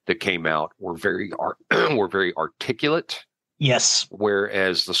that came out were very articulate. Yes.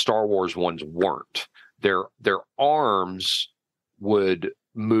 Whereas the Star Wars ones weren't. Their arms would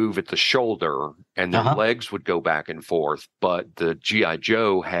move at the shoulder and their legs would go back and forth, but the G.I.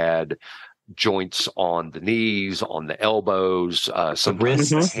 Joe had joints on the knees, on the elbows, some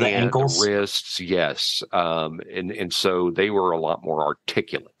wrists, the ankles, the wrists, yes, and so they were a lot more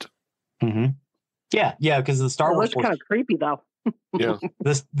articulate. Yeah, because the Star Wars was kind of creepy though. Yeah,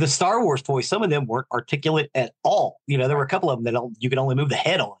 the Star Wars toys, some of them weren't articulate at all. There were a couple of them that you could only move the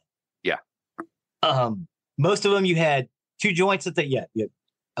head on. Yeah. Most of them you had two joints at the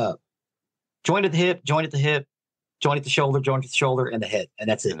joint at the hip, joint at the hip, joint at the shoulder, and the head, and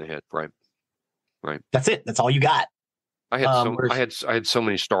that's it. And the head, right. That's it. That's all you got. I had so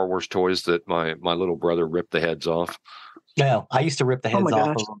many Star Wars toys that my little brother ripped the heads off. Yeah, I used to rip the heads off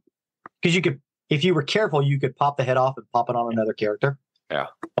of them because you could, if you were careful, you could pop the head off and pop it on another character. Yeah,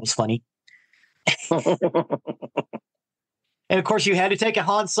 that was funny. And of course, you had to take a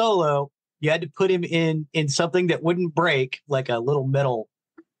Han Solo. You had to put him in something that wouldn't break, like a little metal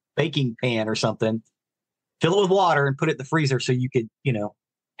baking pan or something. Fill it with water and put it in the freezer so you could,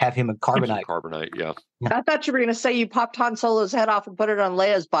 have him in carbonite. Carbonite, yeah. I thought you were going to say you popped Han Solo's head off and put it on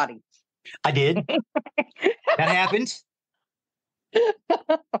Leia's body. I did. That happened.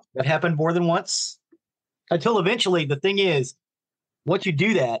 That happened more than once. Until eventually, the thing is, once you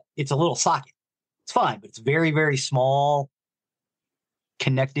do that, it's a little socket. It's fine, but it's very, very small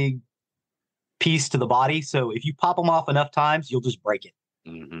connecting piece to the body. So if you pop them off enough times, you'll just break it.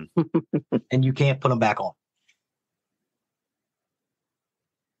 And you can't put them back on.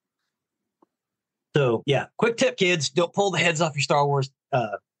 So yeah, quick tip, kids: don't pull the heads off your Star Wars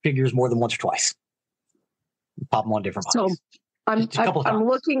figures more than once or twice. Pop them on different bodies. So I'm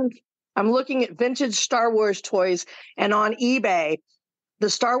looking at vintage Star Wars toys, and on eBay, the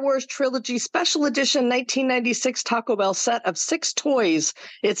Star Wars Trilogy Special Edition 1996 Taco Bell set of 6 toys.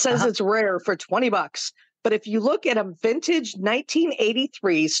 It says it's rare for $20. But if you look at a vintage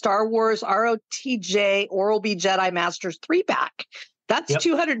 1983 Star Wars ROTJ Oral-B Jedi Masters 3-pack, that's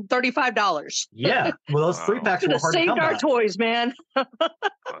 $235. Yeah. Well, those 3-packs were hard to come by. Saved our toys, man.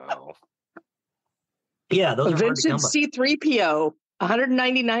 Wow. Yeah, those are vintage C-3PO,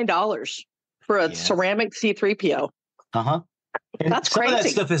 $199 for a ceramic C-3PO. And that's some crazy. of that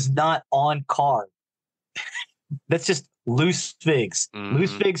stuff is not on card. That's just loose figs.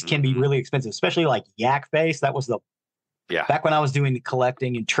 Loose figs can be really expensive, especially like Yak Face. That was back when I was doing the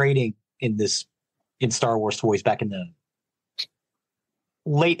collecting and trading in Star Wars toys back in the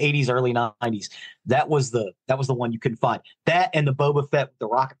late 80s, early 90s. That was the one you couldn't find. That and the Boba Fett with the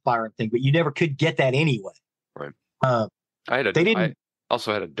rocket firing thing, but you never could get that anyway. Right. Uh, I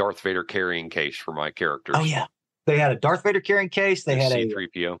also had a Darth Vader carrying case for my characters. Oh yeah, they had a Darth Vader carrying case. They had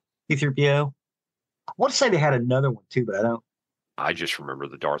C-3PO. C-3PO. I want to say they had another one too, but I don't. I just remember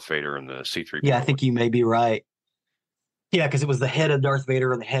the Darth Vader and the C-3PO. Yeah, I think you may be right. Yeah, because it was the head of Darth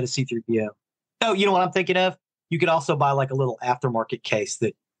Vader and the head of C-3PO. Oh, you know what I'm thinking of? You could also buy like a little aftermarket case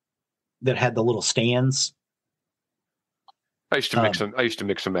that had the little stands. I used to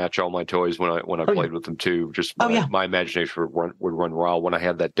mix and match all my toys when I played with them too. Just my imagination would run wild. When I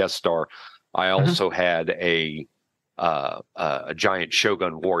had that Death Star, I also had a giant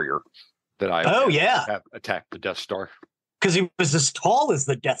Shogun warrior that I have attacked the Death Star because he was as tall as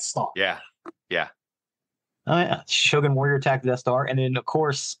the Death Star. Yeah. Oh yeah, Shogun warrior attacked the Death Star, and then of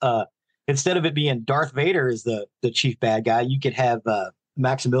course, instead of it being Darth Vader as the chief bad guy, you could have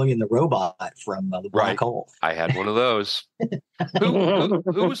Maximilian the robot from the Black Hole. I had one of those.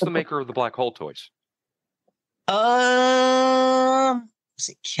 Who was the maker of the Black Hole toys? Was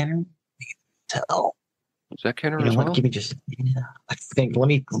it Kenner? Tell. Was that Kenner as well? Give me just. Yeah, I think. Let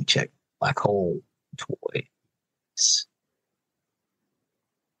me check. Black Hole toys.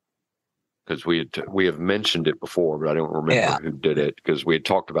 Because we have mentioned it before, but I don't remember who did it. Because we had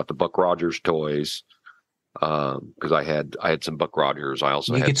talked about the Buck Rogers toys. Because I had some Buck Rogers. I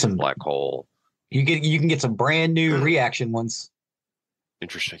also had some Black Hole. You can get some brand new reaction ones.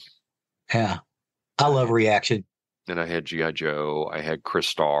 Interesting. Yeah, I love reaction. Then I had G.I. Joe. I had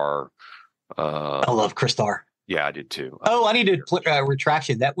Crystar. I love Crystar. Yeah, I did too. I needed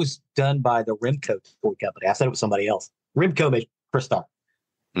retraction. That was done by the Remco toy company. I said it was somebody else. Remco made Crystar.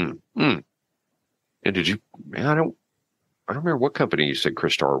 And did you? Man, I don't remember what company you said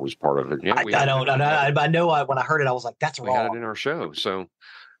Crystar was part of it. Yeah, I don't. I know. When I heard it, I was like, "That's wrong." We had it in our show. So,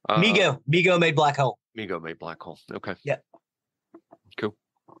 Mego made Black Hole. Mego made Black Hole. Okay. Yeah. Cool.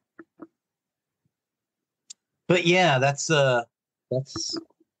 But yeah, that's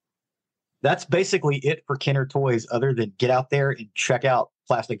basically it for Kenner Toys. Other than get out there and check out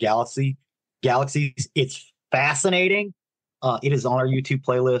Plastic Galaxies. It's fascinating. It is on our YouTube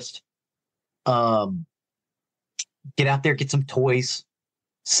playlist. Get out there, get some toys,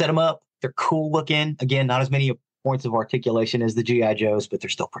 set them up. They're cool looking. Again, not as many points of articulation as the G.I. Joes, but they're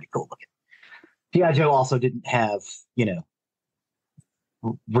still pretty cool looking. G.I. Joe also didn't have,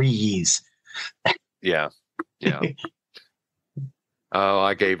 reuse. Yeah.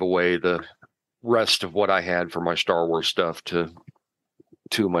 I gave away the rest of what I had for my Star Wars stuff to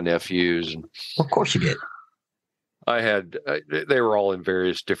two of my nephews. And of course you did. I had, they were all in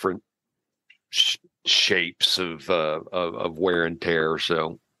various different shapes of wear and tear.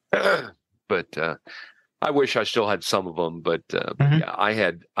 So, but I wish I still had some of them. But yeah, I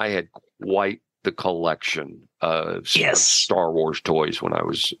had quite the collection of Star Wars toys when I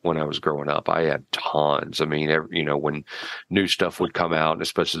was growing up. I had tons. I mean, when new stuff would come out, and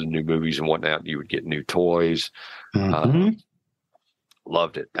especially the new movies and whatnot, you would get new toys.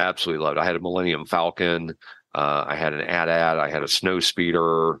 Loved it. Absolutely loved it. I had a Millennium Falcon. I had an AT-AT. I had a snow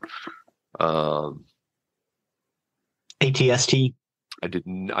speeder. ATST.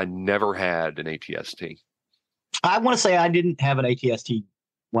 I never had an ATST. I want to say I didn't have an ATST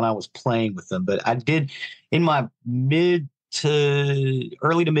when I was playing with them, but I did in my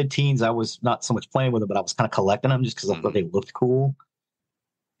early to mid teens. I was not so much playing with them, but I was kind of collecting them just because I thought they looked cool.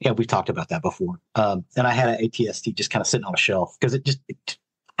 Yeah, we've talked about that before. And I had an ATST just kind of sitting on a shelf because it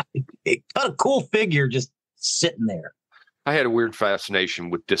got a cool figure just sitting there. I had a weird fascination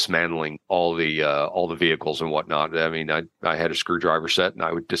with dismantling all the vehicles and whatnot. I mean, I had a screwdriver set and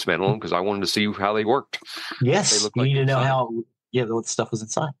I would dismantle them because I wanted to see how they worked. Yes, you need to know how what stuff was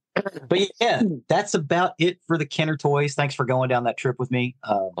inside. But yeah, that's about it for the Kenner Toys. Thanks for going down that trip with me.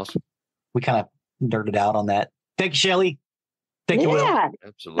 Awesome. We kind of nerded out on that. Thank you, Shelley. Thank you, Will.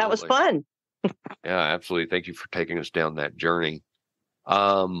 Absolutely. That was fun. Yeah, absolutely. Thank you for taking us down that journey.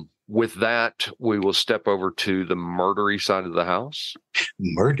 With that, we will step over to the murdery side of the house.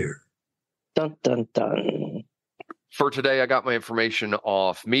 Murder. Dun, dun, dun. For today, I got my information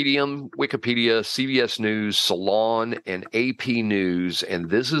off Medium, Wikipedia, CBS News, Salon, and AP News. And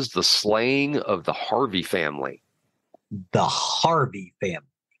this is the slaying of the Harvey family. The Harvey family.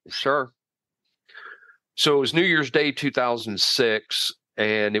 Sure. So it was New Year's Day 2006.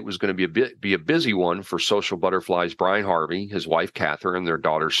 And it was going to be a busy one for Social Butterflies Brian Harvey, his wife Catherine, and their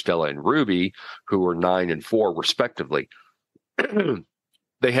daughters Stella and Ruby, who were 9 and 4 respectively.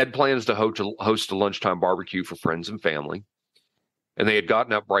 They had plans to host a lunchtime barbecue for friends and family, and they had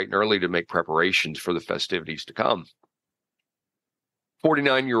gotten up bright and early to make preparations for the festivities to come.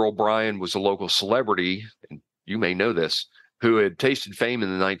 49-year-old Brian was a local celebrity, and you may know this, who had tasted fame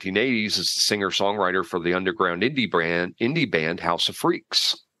in the 1980s as the singer-songwriter for the underground indie band House of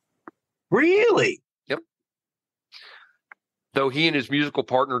Freaks. Really? Yep. Though he and his musical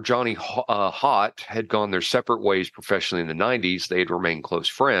partner Johnny Hott had gone their separate ways professionally in the 90s, they had remained close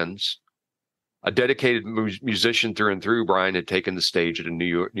friends. A dedicated musician through and through, Brian had taken the stage at a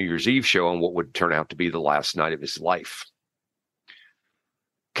New Year's Eve show on what would turn out to be the last night of his life.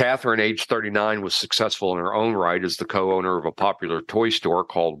 Catherine, age 39, was successful in her own right as the co-owner of a popular toy store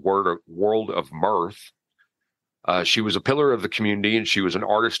called World of Mirth. She was a pillar of the community, and she was an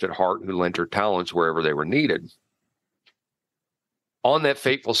artist at heart who lent her talents wherever they were needed. On that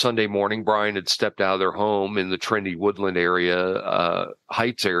fateful Sunday morning, Brian had stepped out of their home in the trendy Woodland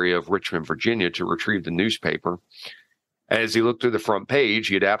Heights area of Richmond, Virginia, to retrieve the newspaper. As he looked through the front page,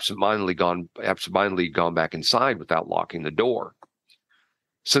 he had absentmindedly gone back inside without locking the door.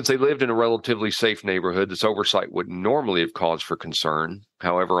 Since they lived in a relatively safe neighborhood, this oversight wouldn't normally have cause for concern.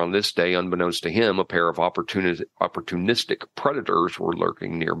 However, on this day, unbeknownst to him, a pair of opportunistic predators were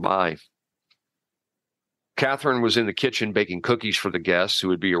lurking nearby. Catherine was in the kitchen baking cookies for the guests who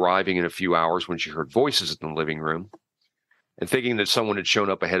would be arriving in a few hours when she heard voices in the living room. And thinking that someone had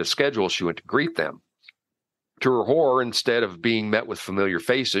shown up ahead of schedule, she went to greet them. To her horror, instead of being met with familiar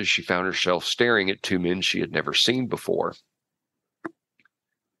faces, she found herself staring at two men she had never seen before.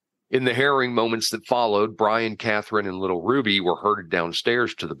 In the harrowing moments that followed, Brian, Catherine, and little Ruby were herded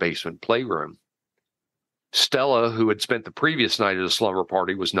downstairs to the basement playroom. Stella, who had spent the previous night at a slumber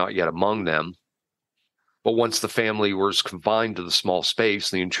party, was not yet among them. But once the family was confined to the small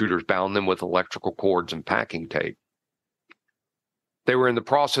space, the intruders bound them with electrical cords and packing tape. They were in the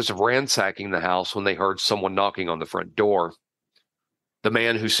process of ransacking the house when they heard someone knocking on the front door. The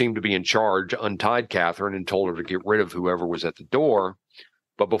man who seemed to be in charge untied Catherine and told her to get rid of whoever was at the door.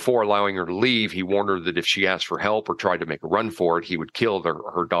 But before allowing her to leave, he warned her that if she asked for help or tried to make a run for it, he would kill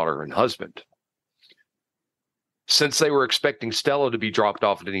her daughter and husband. Since they were expecting Stella to be dropped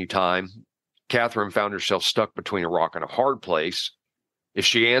off at any time, Catherine found herself stuck between a rock and a hard place. If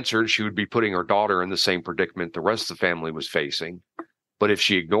she answered, she would be putting her daughter in the same predicament the rest of the family was facing. But if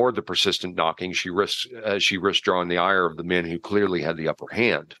she ignored the persistent knocking, she risked drawing the ire of the men who clearly had the upper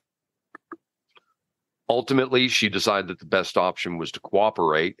hand. Ultimately, she decided that the best option was to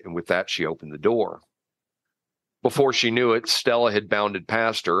cooperate, and with that, she opened the door. Before she knew it, Stella had bounded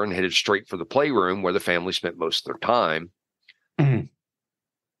past her and headed straight for the playroom where the family spent most of their time. Mm-hmm.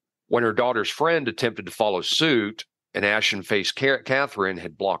 When her daughter's friend attempted to follow suit, an ashen-faced Catherine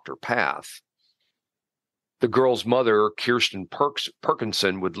had blocked her path. The girl's mother, Kirsten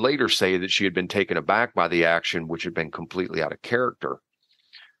Perkinson, would later say that she had been taken aback by the action, which had been completely out of character.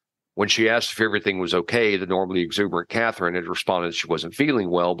 When she asked if everything was okay, the normally exuberant Catherine had responded she wasn't feeling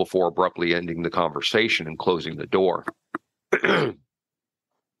well before abruptly ending the conversation and closing the door.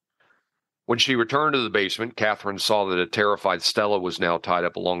 When she returned to the basement, Catherine saw that a terrified Stella was now tied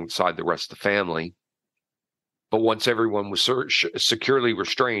up alongside the rest of the family. But once everyone was securely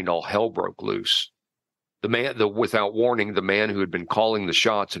restrained, all hell broke loose. Without warning, the man who had been calling the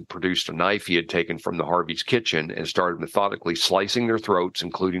shots had produced a knife he had taken from the Harvey's kitchen and started methodically slicing their throats,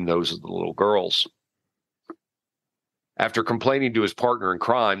 including those of the little girls. After complaining to his partner in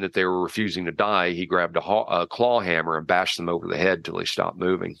crime that they were refusing to die, he grabbed a claw hammer and bashed them over the head till they stopped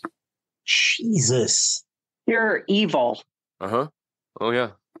moving. Jesus. You're evil. Uh-huh. Oh,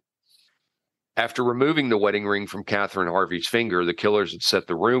 yeah. After removing the wedding ring from Catherine Harvey's finger, the killers had set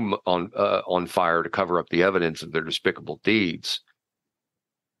the room on fire to cover up the evidence of their despicable deeds.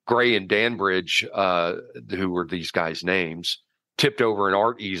 Gray and Danbridge, who were these guys' names, tipped over an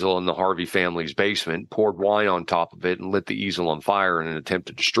art easel in the Harvey family's basement, poured wine on top of it, and lit the easel on fire in an attempt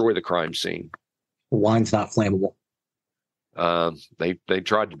to destroy the crime scene. Wine's not flammable. They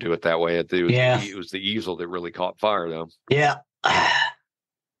tried to do it that way. It was the easel that really caught fire, though. Yeah.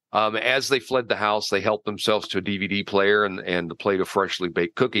 As they fled the house, they helped themselves to a DVD player and the plate of freshly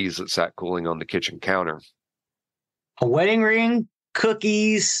baked cookies that sat cooling on the kitchen counter. A wedding ring,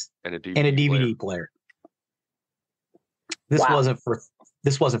 cookies, and a DVD player. This wasn't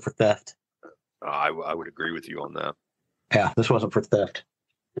for theft. I would agree with you on that. Yeah, this wasn't for theft.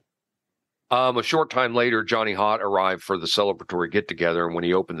 A short time later, Johnny Hott arrived for the celebratory get-together, and when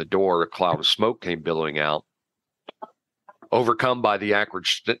he opened the door, a cloud of smoke came billowing out. Overcome by the acrid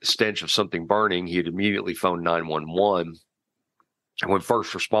stench of something burning, he had immediately phoned 911. And when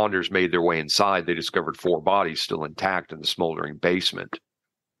first responders made their way inside, they discovered 4 bodies still intact in the smoldering basement.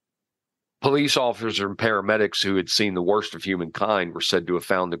 Police officers and paramedics who had seen the worst of humankind were said to have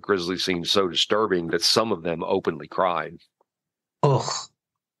found the grisly scene so disturbing that some of them openly cried. Ugh.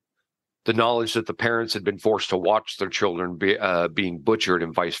 The knowledge that the parents had been forced to watch their children being butchered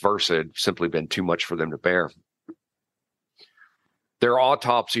and vice versa had simply been too much for them to bear. Their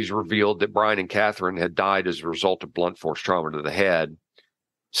autopsies revealed that Brian and Catherine had died as a result of blunt force trauma to the head.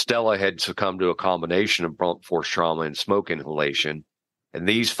 Stella had succumbed to a combination of blunt force trauma and smoke inhalation, and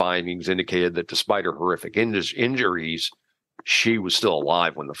these findings indicated that despite her horrific injuries, she was still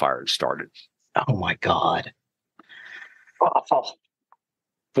alive when the fire had started. Oh, my God. Awful.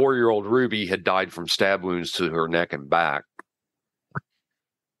 4-year-old Ruby had died from stab wounds to her neck and back.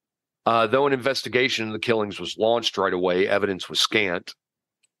 Though an investigation into the killings was launched right away, evidence was scant.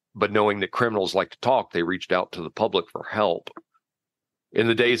 But knowing that criminals like to talk, they reached out to the public for help. In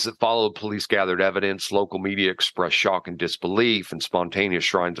the days that followed, police gathered evidence, local media expressed shock and disbelief, and spontaneous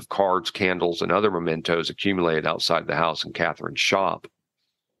shrines of cards, candles, and other mementos accumulated outside the house in Catherine's shop.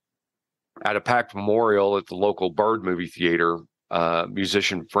 At a packed memorial at the local Bird movie theater,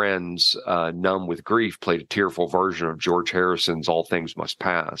 musician friends, numb with grief, played a tearful version of George Harrison's All Things Must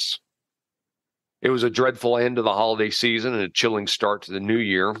Pass. It was a dreadful end to the holiday season and a chilling start to the new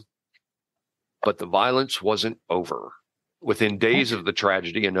year, but the violence wasn't over. Within days of the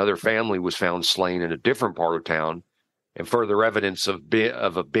tragedy, another family was found slain in a different part of town, and further evidence of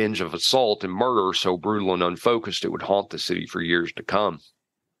a binge of assault and murder so brutal and unfocused it would haunt the city for years to come.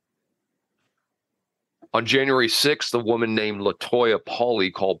 On January 6th, a woman named LaToya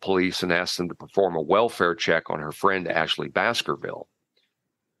Pauley called police and asked them to perform a welfare check on her friend Ashley Baskerville.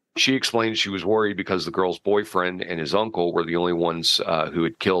 She explained she was worried because the girl's boyfriend and his uncle were the only ones who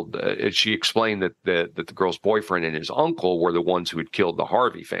had killed. She explained that the girl's boyfriend and his uncle were the ones who had killed the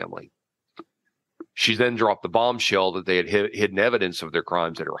Harvey family. She then dropped the bombshell that they had hidden evidence of their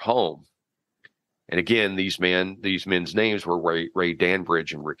crimes at her home. And again, these men's names were Ray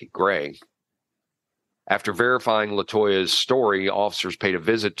Danbridge and Ricky Gray. After verifying LaToya's story, officers paid a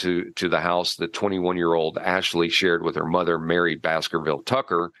visit to the house that 21-year-old Ashley shared with her mother, Mary Baskerville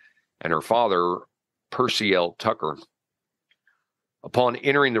Tucker, and her father, Percy L. Tucker. Upon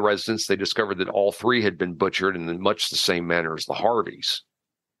entering the residence, they discovered that all three had been butchered in much the same manner as the Harveys.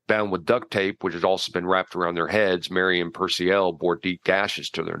 Bound with duct tape, which had also been wrapped around their heads, Mary and Percy L. bore deep gashes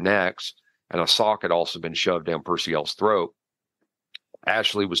to their necks, and a sock had also been shoved down Percy L.'s throat.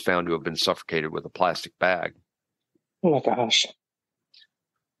 Ashley was found to have been suffocated with a plastic bag. Oh, my gosh.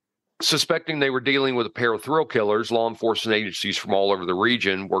 Suspecting they were dealing with a pair of thrill killers, law enforcement agencies from all over the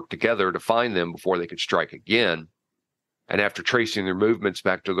region worked together to find them before they could strike again. And after tracing their movements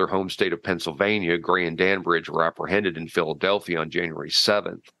back to their home state of Pennsylvania, Gray and Danbridge were apprehended in Philadelphia on January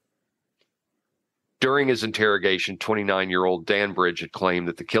 7th. During his interrogation, 29-year-old Danbridge had claimed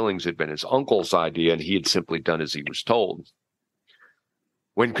that the killings had been his uncle's idea and he had simply done as he was told.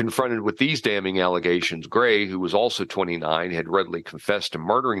 When confronted with these damning allegations, Gray, who was also 29, had readily confessed to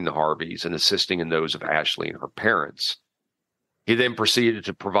murdering the Harveys and assisting in those of Ashley and her parents. He then proceeded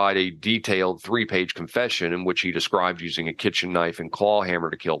to provide a detailed 3-page confession in which he described using a kitchen knife and claw hammer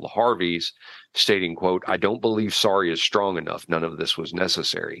to kill the Harveys, stating, quote, "I don't believe sorry is strong enough. None of this was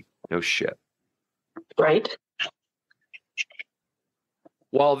necessary." No shit. Right.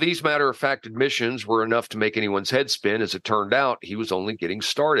 While these matter-of-fact admissions were enough to make anyone's head spin, as it turned out, he was only getting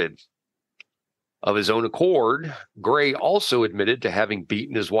started. Of his own accord, Gray also admitted to having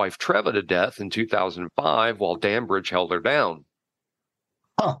beaten his wife Treva to death in 2005 while Danbridge held her down.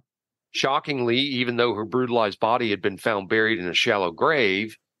 Huh. Shockingly, even though her brutalized body had been found buried in a shallow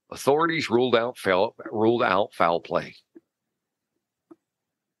grave, authorities ruled out foul play.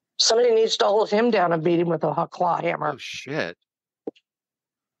 Somebody needs to hold him down and beat him with a claw hammer. Oh, shit.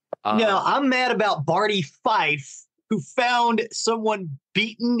 No, I'm mad about Barty Fife, who found someone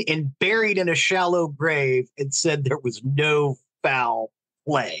beaten and buried in a shallow grave and said there was no foul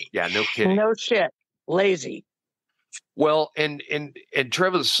play. Yeah, no kidding. No shit. Lazy. Well, and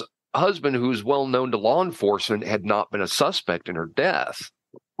Treva's husband, who was well known to law enforcement, had not been a suspect in her death.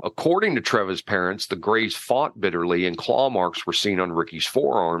 According to Treva's parents, the Grays fought bitterly and claw marks were seen on Ricky's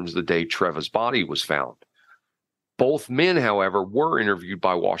forearms the day Treva's body was found. Both men, however, were interviewed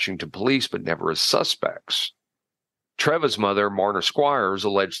by Washington police, but never as suspects. Treva's mother, Marna Squires,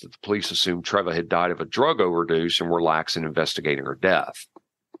 alleged that the police assumed Treva had died of a drug overdose and were lax in investigating her death.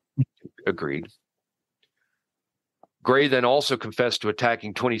 Agreed. Gray then also confessed to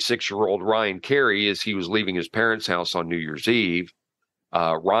attacking 26-year-old Ryan Carey as he was leaving his parents' house on New Year's Eve.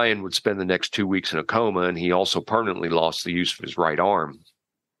 Ryan would spend the next 2 weeks in a coma, and he also permanently lost the use of his right arm.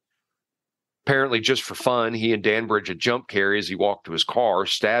 Apparently, just for fun, he and Danbridge had jumped Carey as he walked to his car,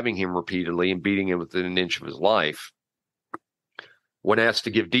 stabbing him repeatedly and beating him within an inch of his life. When asked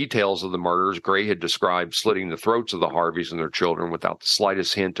to give details of the murders, Gray had described slitting the throats of the Harveys and their children without the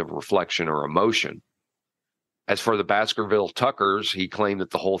slightest hint of reflection or emotion. As for the Baskerville Tuckers, he claimed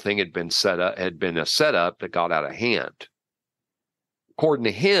that the whole thing had been a setup that got out of hand. According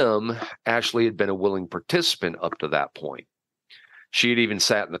to him, Ashley had been a willing participant up to that point. She had even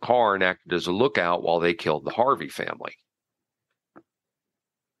sat in the car and acted as a lookout while they killed the Harvey family.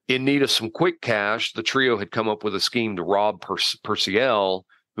 In need of some quick cash, the trio had come up with a scheme to rob Purcell,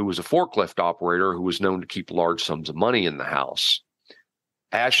 who was a forklift operator who was known to keep large sums of money in the house.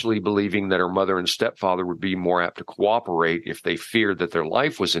 Ashley, believing that her mother and stepfather would be more apt to cooperate if they feared that their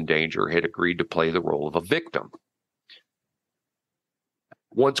life was in danger, had agreed to play the role of a victim.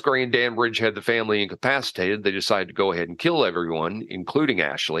 Once Gray and Danbridge had the family incapacitated, they decided to go ahead and kill everyone, including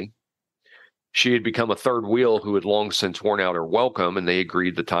Ashley. She had become a third wheel who had long since worn out her welcome, and they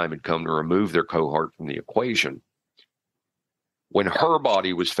agreed the time had come to remove their cohort from the equation. When her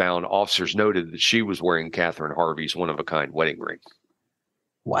body was found, officers noted that she was wearing Catherine Harvey's one-of-a-kind wedding ring.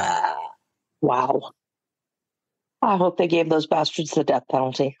 Wow. I hope they gave those bastards the death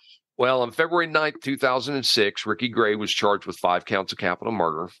penalty. Well, on February 9th, 2006, Ricky Gray was charged with 5 counts of capital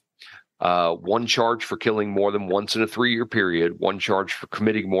murder, 1 charge for killing more than once in a 3-year period, 1 charge for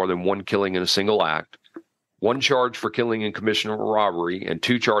committing more than 1 killing in a single act, 1 charge for killing in commission of a robbery, and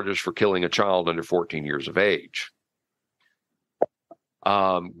 2 charges for killing a child under 14 years of age.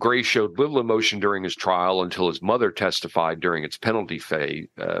 Gray showed little emotion during his trial until his mother testified during its penalty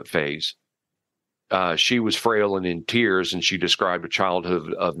phase. She was frail and in tears, and she described a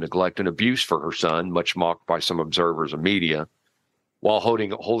childhood of neglect and abuse for her son, much mocked by some observers and media, while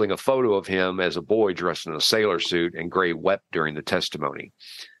holding a photo of him as a boy dressed in a sailor suit, and Gray wept during the testimony.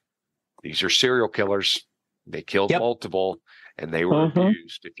 These are serial killers. They killed multiple, and they were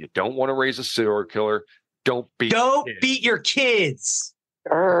abused. If you don't want to raise a serial killer, don't beat your kids.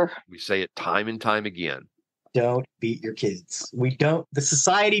 We say it time and time again. Don't beat your kids. The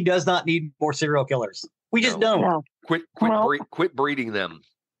society does not need more serial killers. We just don't. No. Quit breeding them.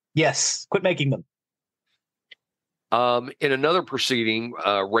 Yes. Quit making them. In another proceeding,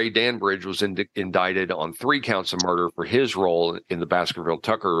 Ray Danbridge was indicted on 3 counts of murder for his role in the Baskerville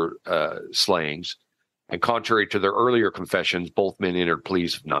Tucker slayings. And contrary to their earlier confessions, both men entered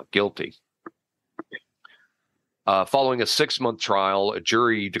pleas of not guilty. Following a 6-month trial, a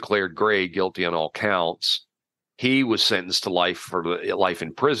jury declared Gray guilty on all counts. He was sentenced to life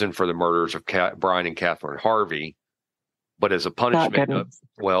in prison for the murders of Brian and Catherine Harvey. But as a punishment,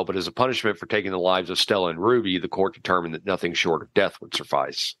 for taking the lives of Stella and Ruby, the court determined that nothing short of death would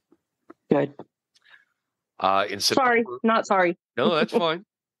suffice. Good. Sorry, not sorry. No, that's fine.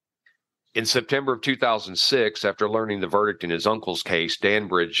 In September of 2006, after learning the verdict in his uncle's case,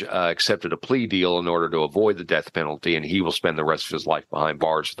 Danbridge accepted a plea deal in order to avoid the death penalty, and he will spend the rest of his life behind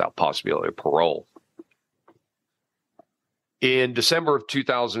bars without possibility of parole. In December of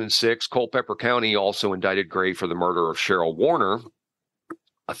 2006, Culpeper County also indicted Gray for the murder of Cheryl Warner,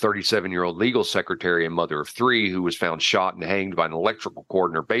 a 37-year-old legal secretary and mother of 3 who was found shot and hanged by an electrical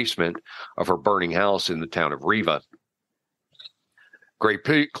cord in her basement of her burning house in the town of Riva. Gray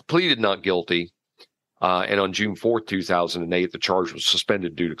pleaded not guilty, and on June 4, 2008, the charge was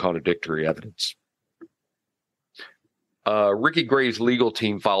suspended due to contradictory evidence. Ricky Gray's legal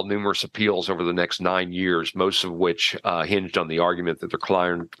team filed numerous appeals over the next 9 years, most of which hinged on the argument that their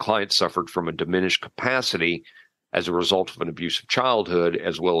client suffered from a diminished capacity as a result of an abusive childhood,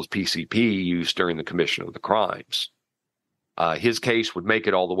 as well as PCP use during the commission of the crimes. His case would make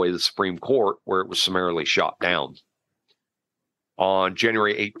it all the way to the Supreme Court, where it was summarily shot down. On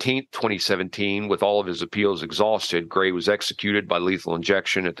January 18, 2017, with all of his appeals exhausted, Gray was executed by lethal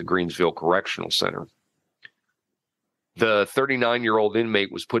injection at the Greensville Correctional Center. The 39-year-old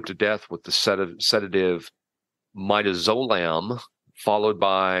inmate was put to death with the sedative midazolam, followed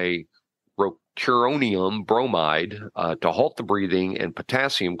by rocuronium bromide to halt the breathing, and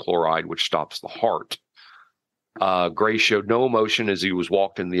potassium chloride, which stops the heart. Gray showed no emotion as he was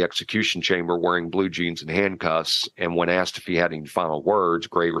walked in the execution chamber wearing blue jeans and handcuffs, and when asked if he had any final words,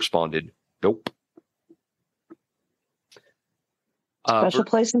 Gray responded, "Nope." Special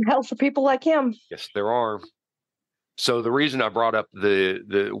place in hell for people like him. Yes, there are. So the reason I brought up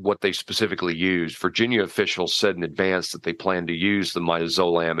the what they specifically used, Virginia officials said in advance that they plan to use the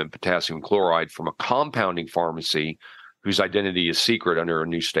midazolam and potassium chloride from a compounding pharmacy whose identity is secret under a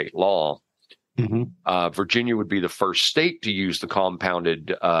new state law. Mm-hmm. Virginia would be the first state to use the compounded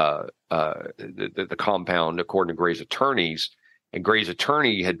the compound, according to Gray's attorneys. And Gray's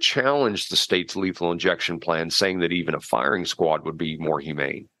attorney had challenged the state's lethal injection plan, saying that even a firing squad would be more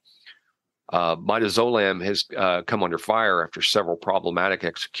humane. Midazolam has come under fire after several problematic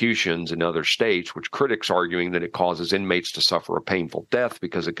executions in other states, which critics arguing that it causes inmates to suffer a painful death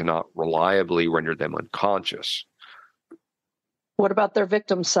because it cannot reliably render them unconscious. What about their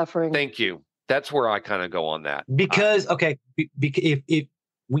victims suffering? Thank you. That's where I kind of go on that. Because if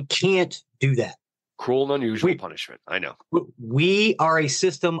we can't do that. Cruel and unusual punishment. I know. We are a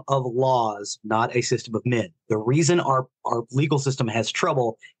system of laws, not a system of men. The reason our legal system has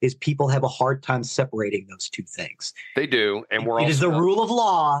trouble is people have a hard time separating those two things. They do. And it is the rule of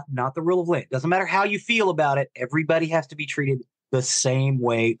law, not the rule of land. Doesn't matter how you feel about it. Everybody has to be treated the same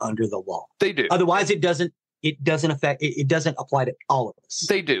way under the law. They do. Otherwise, it doesn't apply to all of us.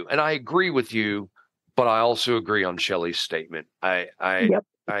 They do. And I agree with you, but I also agree on Shelley's statement. Oh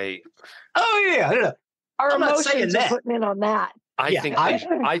yeah, I don't know. Our I'm not emotions saying that. are putting in on that.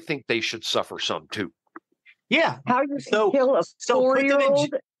 I think they should suffer some too. Yeah. How you kill a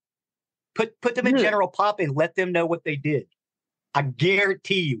 4-year-old? Put them in general pop and let them know what they did. I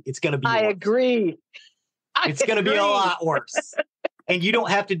guarantee you, it's going to be. I agree. It's going to be a lot worse. And you don't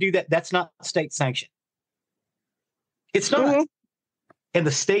have to do that. That's not state sanctioned. It's not. Mm-hmm. And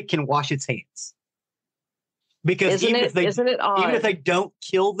the state can wash its hands. Because even if they don't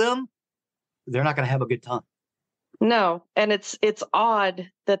kill them, they're not going to have a good time. No, and it's odd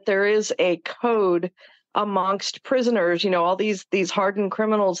that there is a code amongst prisoners, all these hardened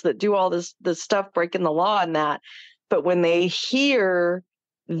criminals that do all this stuff, breaking the law and that. But when they hear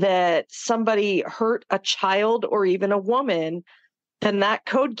that somebody hurt a child or even a woman, then that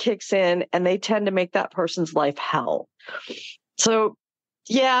code kicks in and they tend to make that person's life hell. So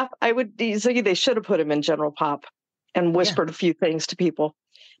yeah, I would say they should have put him in general pop and whispered a few things to people.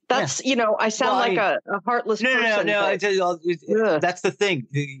 That's, I sound like a heartless person. No. That's the thing.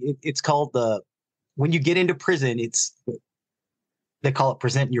 It's called when you get into prison, they call it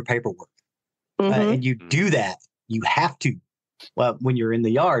presenting your paperwork. Mm-hmm. And you do that. You have to, when you're in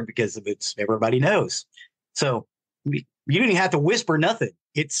the yard, because everybody knows. So you don't even have to whisper nothing.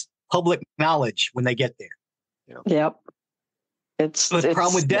 It's public knowledge when they get there. Yep. The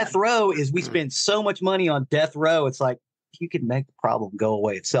problem with death row is we spend so much money on death row. It's like you could make the problem go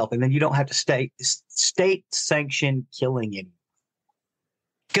away itself, and then you don't have to state sanctioned killing anymore.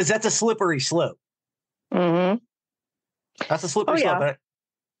 Because that's a slippery slope. Mm-hmm. That's a slippery slope.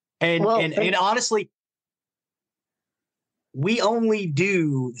 And honestly, we only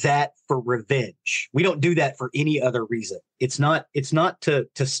do that for revenge. We don't do that for any other reason. It's not to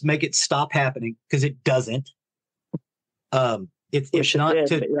make it stop happening, because it doesn't. It's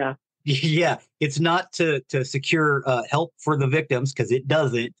not to secure help for the victims, because it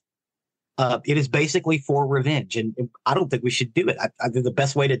doesn't. It is basically for revenge, and I don't think we should do it. I think the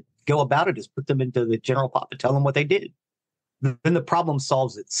best way to go about it is put them into the general pop and tell them what they did. Then the problem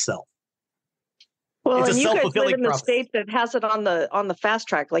solves itself. Well, and you guys live in the state that has it on the fast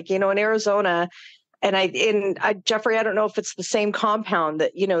track, like in Arizona. And Jeffrey, I don't know if it's the same compound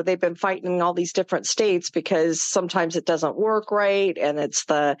that, they've been fighting in all these different states because sometimes it doesn't work right. And it's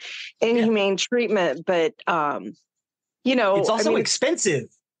the inhumane treatment. But, it's also expensive.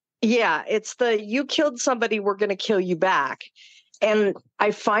 Yeah. It's you killed somebody, we're going to kill you back. And I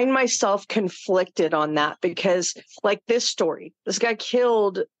find myself conflicted on that because, like this story, this guy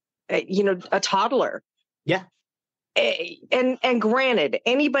killed, a toddler. Yeah. And granted,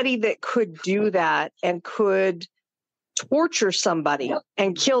 anybody that could do that and could torture somebody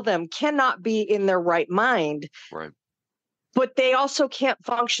and kill them cannot be in their right mind. Right. But they also can't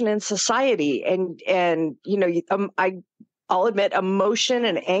function in society. And I'll admit, emotion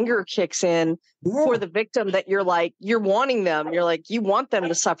and anger kicks in for the victim, that you're wanting them. You're like, you want them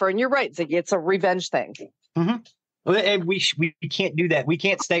to suffer. And you're right, Ziggy, it's a revenge thing. Mm-hmm. And we can't do that. We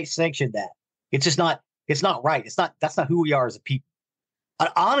can't state sanction that. It's just not. It's not right. That's not who we are as a people.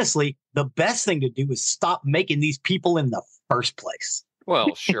 Honestly, the best thing to do is stop making these people in the first place.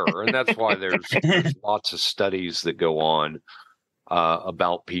 Well, sure. And that's why there's lots of studies that go on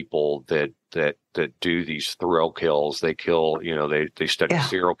about people that do these thrill kills. They kill, they study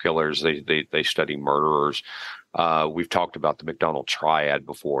serial killers. They study murderers. We've talked about the McDonald triad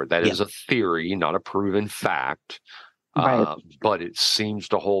before. That is a theory, not a proven fact. Right. But it seems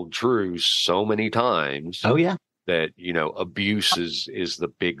to hold true so many times. Oh yeah. That abuse is the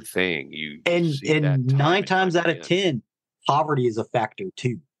big thing. And 9 times out of 10, poverty is a factor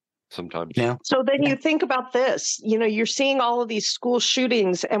too. Sometimes. Yeah. So then you think about this. You're seeing all of these school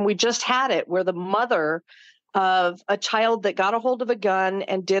shootings, and we just had it where the mother of a child that got a hold of a gun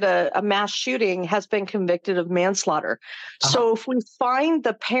and did a mass shooting has been convicted of manslaughter. Uh-huh. So if we find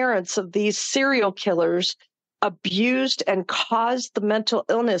the parents of these serial killers abused and caused the mental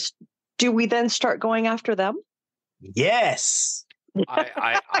illness do we then start going after them? Yes.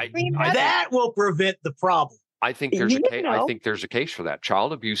 I mean, That will prevent the problem. I think there's a You case. I know. think there's a case for that.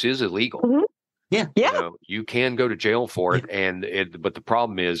 Child abuse is illegal. Mhm. Yeah. You Yeah. know, you can go to jail for it, but the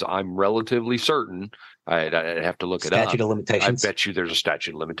problem is, I'm relatively certain. I'd have to look it up. Statute of I limitations. bet you there's a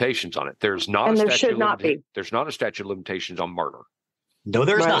statute of limitations on it. There's not And a there statute should of not be. There's not a statute of limitations on murder. No,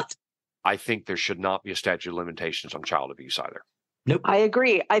 there's Right. not. I think there should not be a statute of limitations on child abuse either. Nope. I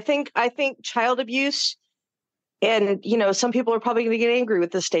agree. I think child abuse, and some people are probably going to get angry with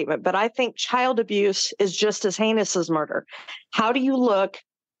this statement, but I think child abuse is just as heinous as murder. How do you look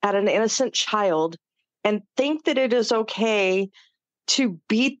at an innocent child and think that it is okay to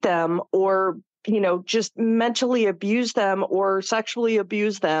beat them or, just mentally abuse them or sexually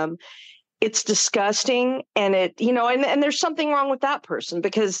abuse them? It's disgusting. And and there's something wrong with that person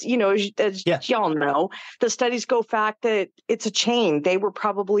because, as y'all know, the studies go fact that it's a chain. They were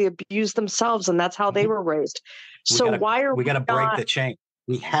probably abused themselves and that's how they were raised. So we got to break the chain.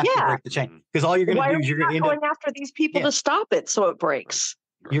 We have to break the chain because all you're going to do is you're going to end going after these people to stop it so it breaks.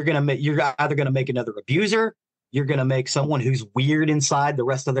 You're either going to make another abuser. You're going to make someone who's weird inside the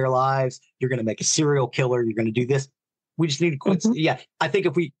rest of their lives. You're going to make a serial killer. You're going to do this. We just need to quit. Mm-hmm. Yeah. I think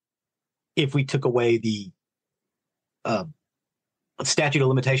if we took away the statute of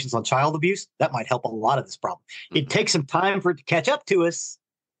limitations on child abuse, that might help a lot of this problem. It takes some time for it to catch up to us.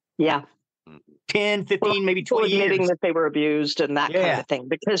 Yeah. 10, 15, maybe 20 admitting years. that they were abused and that kind of thing.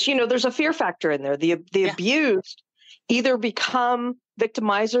 Because, there's a fear factor in there. The abused either become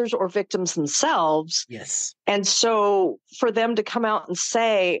victimizers or victims themselves. Yes. And so for them to come out and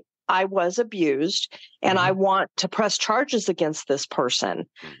say, I was abused and I want to press charges against this person.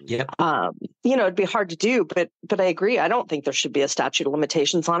 Yep. It'd be hard to do, but I agree. I don't think there should be a statute of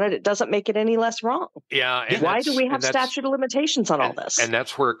limitations on it. It doesn't make it any less wrong. Yeah. And why do we have statute of limitations on all this? And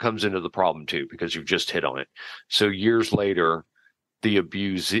that's where it comes into the problem too, because you've just hit on it. So years later, the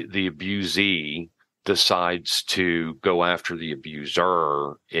abusee decides to go after the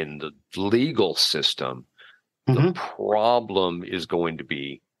abuser in the legal system. The problem is going to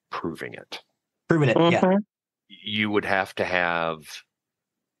be proving it. Yeah. You would have to have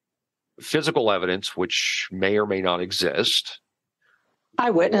physical evidence, which may or may not exist.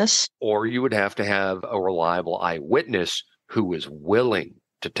 Eyewitness. Or you would have to have a reliable eyewitness who is willing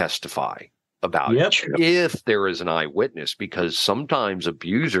to testify about it. If there is an eyewitness, because sometimes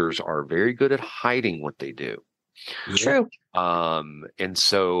abusers are very good at hiding what they do. True. And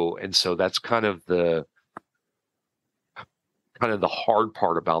so that's kind of the hard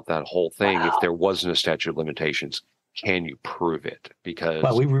part about that whole thing. If there wasn't a statute of limitations, can you prove it? Because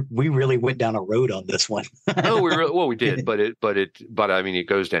we really went down a road on this one. we did, but I mean, it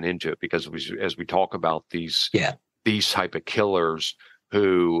goes down into it because as we talk about these type of killers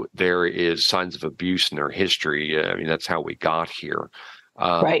who there is signs of abuse in their history. I mean, that's how we got here.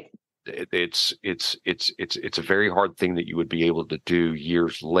 Right. It's a very hard thing that you would be able to do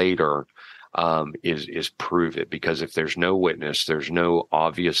years later. Is prove it, because if there's no witness, there's no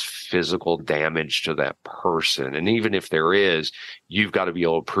obvious physical damage to that person, and even if there is, you've got to be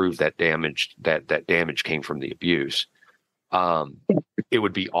able to prove that damage came from the abuse. It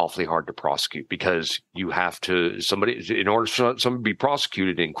would be awfully hard to prosecute because you have to in order for somebody to be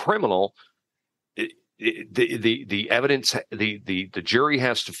prosecuted in criminal, the evidence, the jury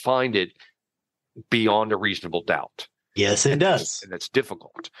has to find it beyond a reasonable doubt. Yes, it does, and that's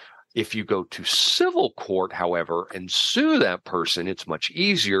difficult. If you go to civil court, however, and sue that person, it's much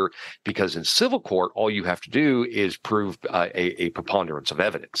easier because in civil court, all you have to do is prove a preponderance of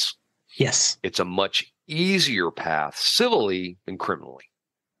evidence. Yes. It's a much easier path civilly than criminally.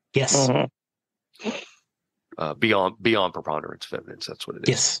 Yes. Beyond preponderance of evidence. That's what it is.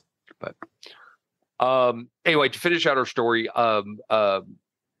 Yes. But anyway, to finish out our story,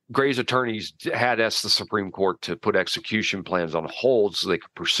 Gray's attorneys had asked the Supreme Court to put execution plans on hold so they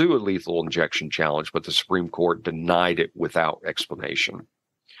could pursue a lethal injection challenge, but the Supreme Court denied it without explanation.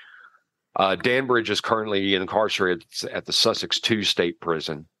 Danbridge is currently incarcerated at the Sussex 2 State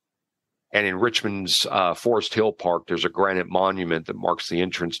Prison. And in Richmond's Forest Hill Park, there's a granite monument that marks the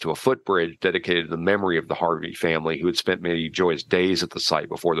entrance to a footbridge dedicated to the memory of the Harvey family, who had spent many joyous days at the site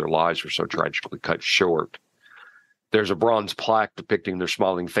before their lives were so tragically cut short. There's a bronze plaque depicting their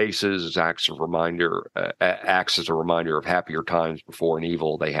smiling faces as acts as a reminder of happier times before an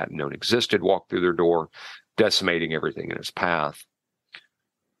evil they hadn't known existed walked through their door, decimating everything in its path.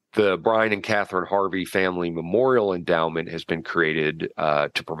 The Brian and Catherine Harvey Family Memorial Endowment has been created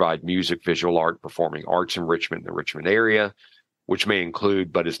to provide music, visual art, performing arts enrichment in the Richmond area, which may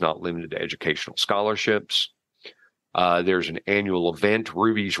include, but is not limited to, educational scholarships. There's an annual event,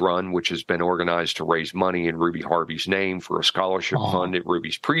 Ruby's Run, which has been organized to raise money in Ruby Harvey's name for a scholarship fund at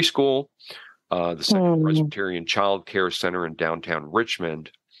Ruby's preschool, the Second Presbyterian Child Care Center in downtown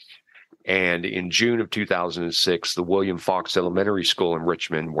Richmond. And in June of 2006, the William Fox Elementary School in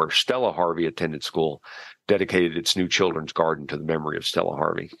Richmond, where Stella Harvey attended school, dedicated its new children's garden to the memory of Stella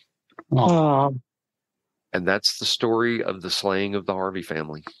Harvey. Aww. And that's the story of the slaying of the Harvey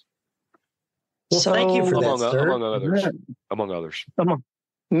family. Well, thank you for that, sir. Among others. Among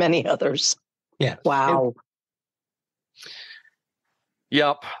many others. Yeah. Wow.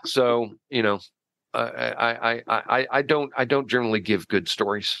 Yep. So, I don't generally give good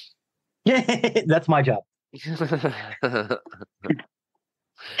stories. Yeah, that's my job.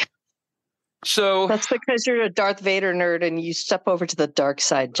 So that's because you're a Darth Vader nerd and you step over to the dark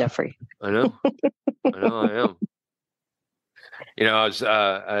side, Geoffrey. I know I am.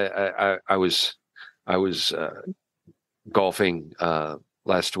 I was golfing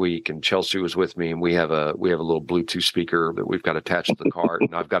last week, and Chelsea was with me, and we have a little Bluetooth speaker that we've got attached to the cart,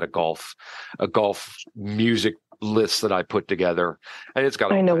 and I've got a golf music list that I put together, and it's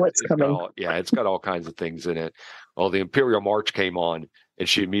got. It's got all kinds of things in it. Well, the Imperial March came on, and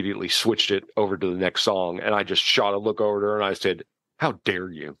she immediately switched it over to the next song, and I just shot a look over to her, and I said, "How dare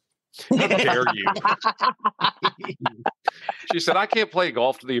you? How dare you?" She said, "I can't play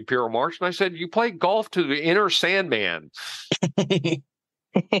golf to the Imperial March," and I said, "You play golf to the Inner Sandman."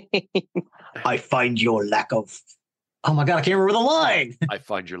 I find your lack of. Oh my God, I can't remember the line. I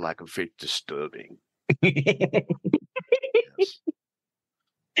find your lack of faith disturbing.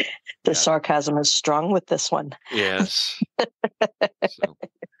 The sarcasm is strong with this one. Yes. So,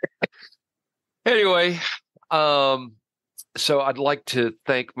 anyway, so I'd like to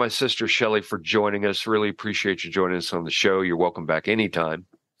thank my sister Shelley for joining us. Really appreciate you joining us on the show. You're welcome back anytime.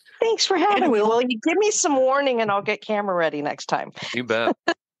 Thanks for having me. Well, you give me some warning and I'll get camera ready next time. You bet.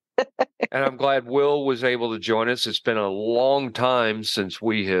 And I'm glad Will was able to join us. It's been a long time since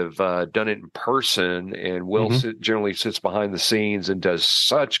we have done it in person, and Will generally sits behind the scenes and does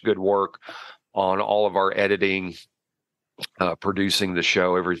such good work on all of our editing, producing the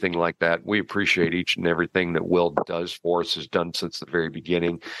show, everything like that. We appreciate each and everything that Will does for us, has done since the very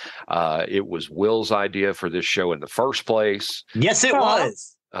beginning. It was Will's idea for this show in the first place. Yes, it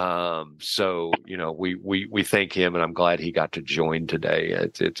was. So we thank him, and I'm glad he got to join today.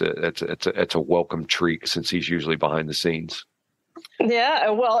 It's a welcome treat since he's usually behind the scenes. Yeah,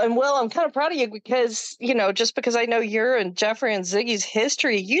 well, and Will, I'm kind of proud of you because just because I know your and Geoffrey and Ziggy's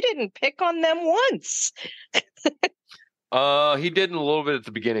history, you didn't pick on them once. He did in a little bit at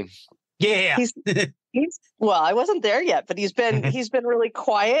the beginning. Yeah. Well, I wasn't there yet, but he's been really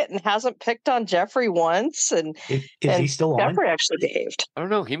quiet and hasn't picked on Geoffrey once. And is he still on? Geoffrey actually behaved. I don't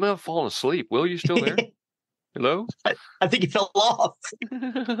know. He might have fallen asleep. Will, you still there? Hello? I think he fell off.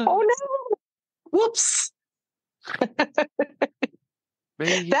 Oh no! Whoops.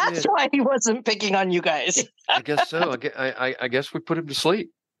 Maybe that's why he wasn't picking on you guys. I guess so. I guess we put him to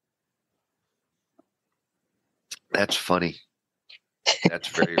sleep. That's funny. That's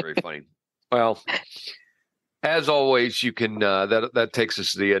very, very funny. Well, as always, you can that takes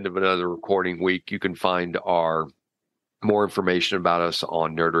us to the end of another recording week. You can find our more information about us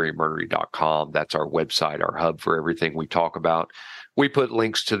on nerderymurdery.com. That's our website, our hub for everything we talk about. We put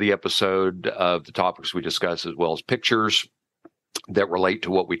links to the episode of the topics we discuss, as well as pictures that relate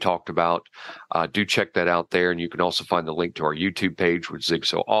to what we talked about. Do check that out there, and you can also find the link to our YouTube page, which Zig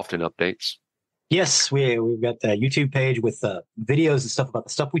so often updates. Yes, we've got the YouTube page with videos and stuff about the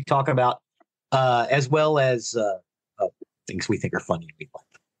stuff we talk about, as well as things we think are funny and we like.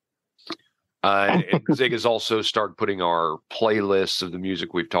 And Zig has also started putting our playlists of the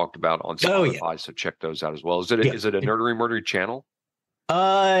music we've talked about on Spotify, so check those out as well. Is it a Nerdery Murdery channel?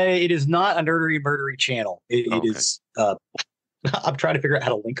 It is not a Nerdery Murdery channel. It is. I'm trying to figure out how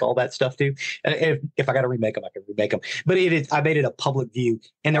to link all that stuff to. If I got to remake them, I can remake them. But it is. I made it a public view,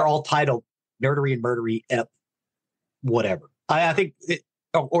 and they're all titled Nerdery and Murdery whatever. I think,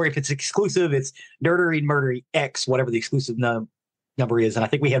 or if it's exclusive, it's Nerdery and Murdery X, whatever the exclusive number is. And I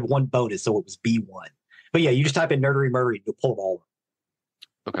think we had one bonus, so it was B1. But yeah, you just type in Nerdery Murdery, and you'll pull them all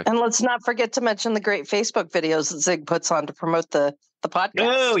up. Okay. And let's not forget to mention the great Facebook videos that Zig puts on to promote the podcast.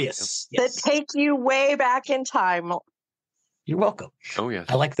 Oh, yes. That take you way back in time. You're welcome. Oh, yes.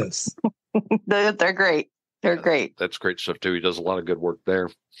 I like those. They're great. They're great. That's great stuff, too. He does a lot of good work there.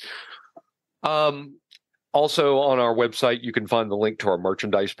 Also on our website, you can find the link to our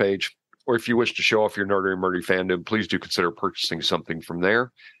merchandise page, or if you wish to show off your Nerdery and Murdery fandom, please do consider purchasing something from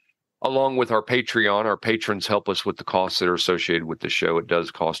there. Along with our Patreon, our patrons help us with the costs that are associated with the show. It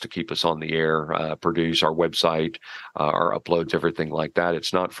does cost to keep us on the air, produce our website, our uploads, everything like that.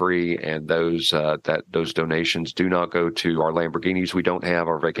 It's not free, and those donations do not go to our Lamborghinis we don't have,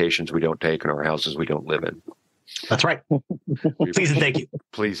 our vacations we don't take, and our houses we don't live in. That's right. Please and thank you.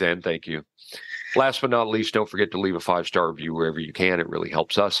 Please and thank you. Last but not least, don't forget to leave a 5-star review wherever you can. It really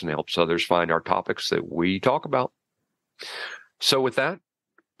helps us and helps others find our topics that we talk about. So with that,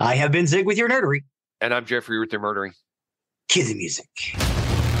 I have been Zig with your nerdery. and I'm Jeffrey with your murdering. Cue the music.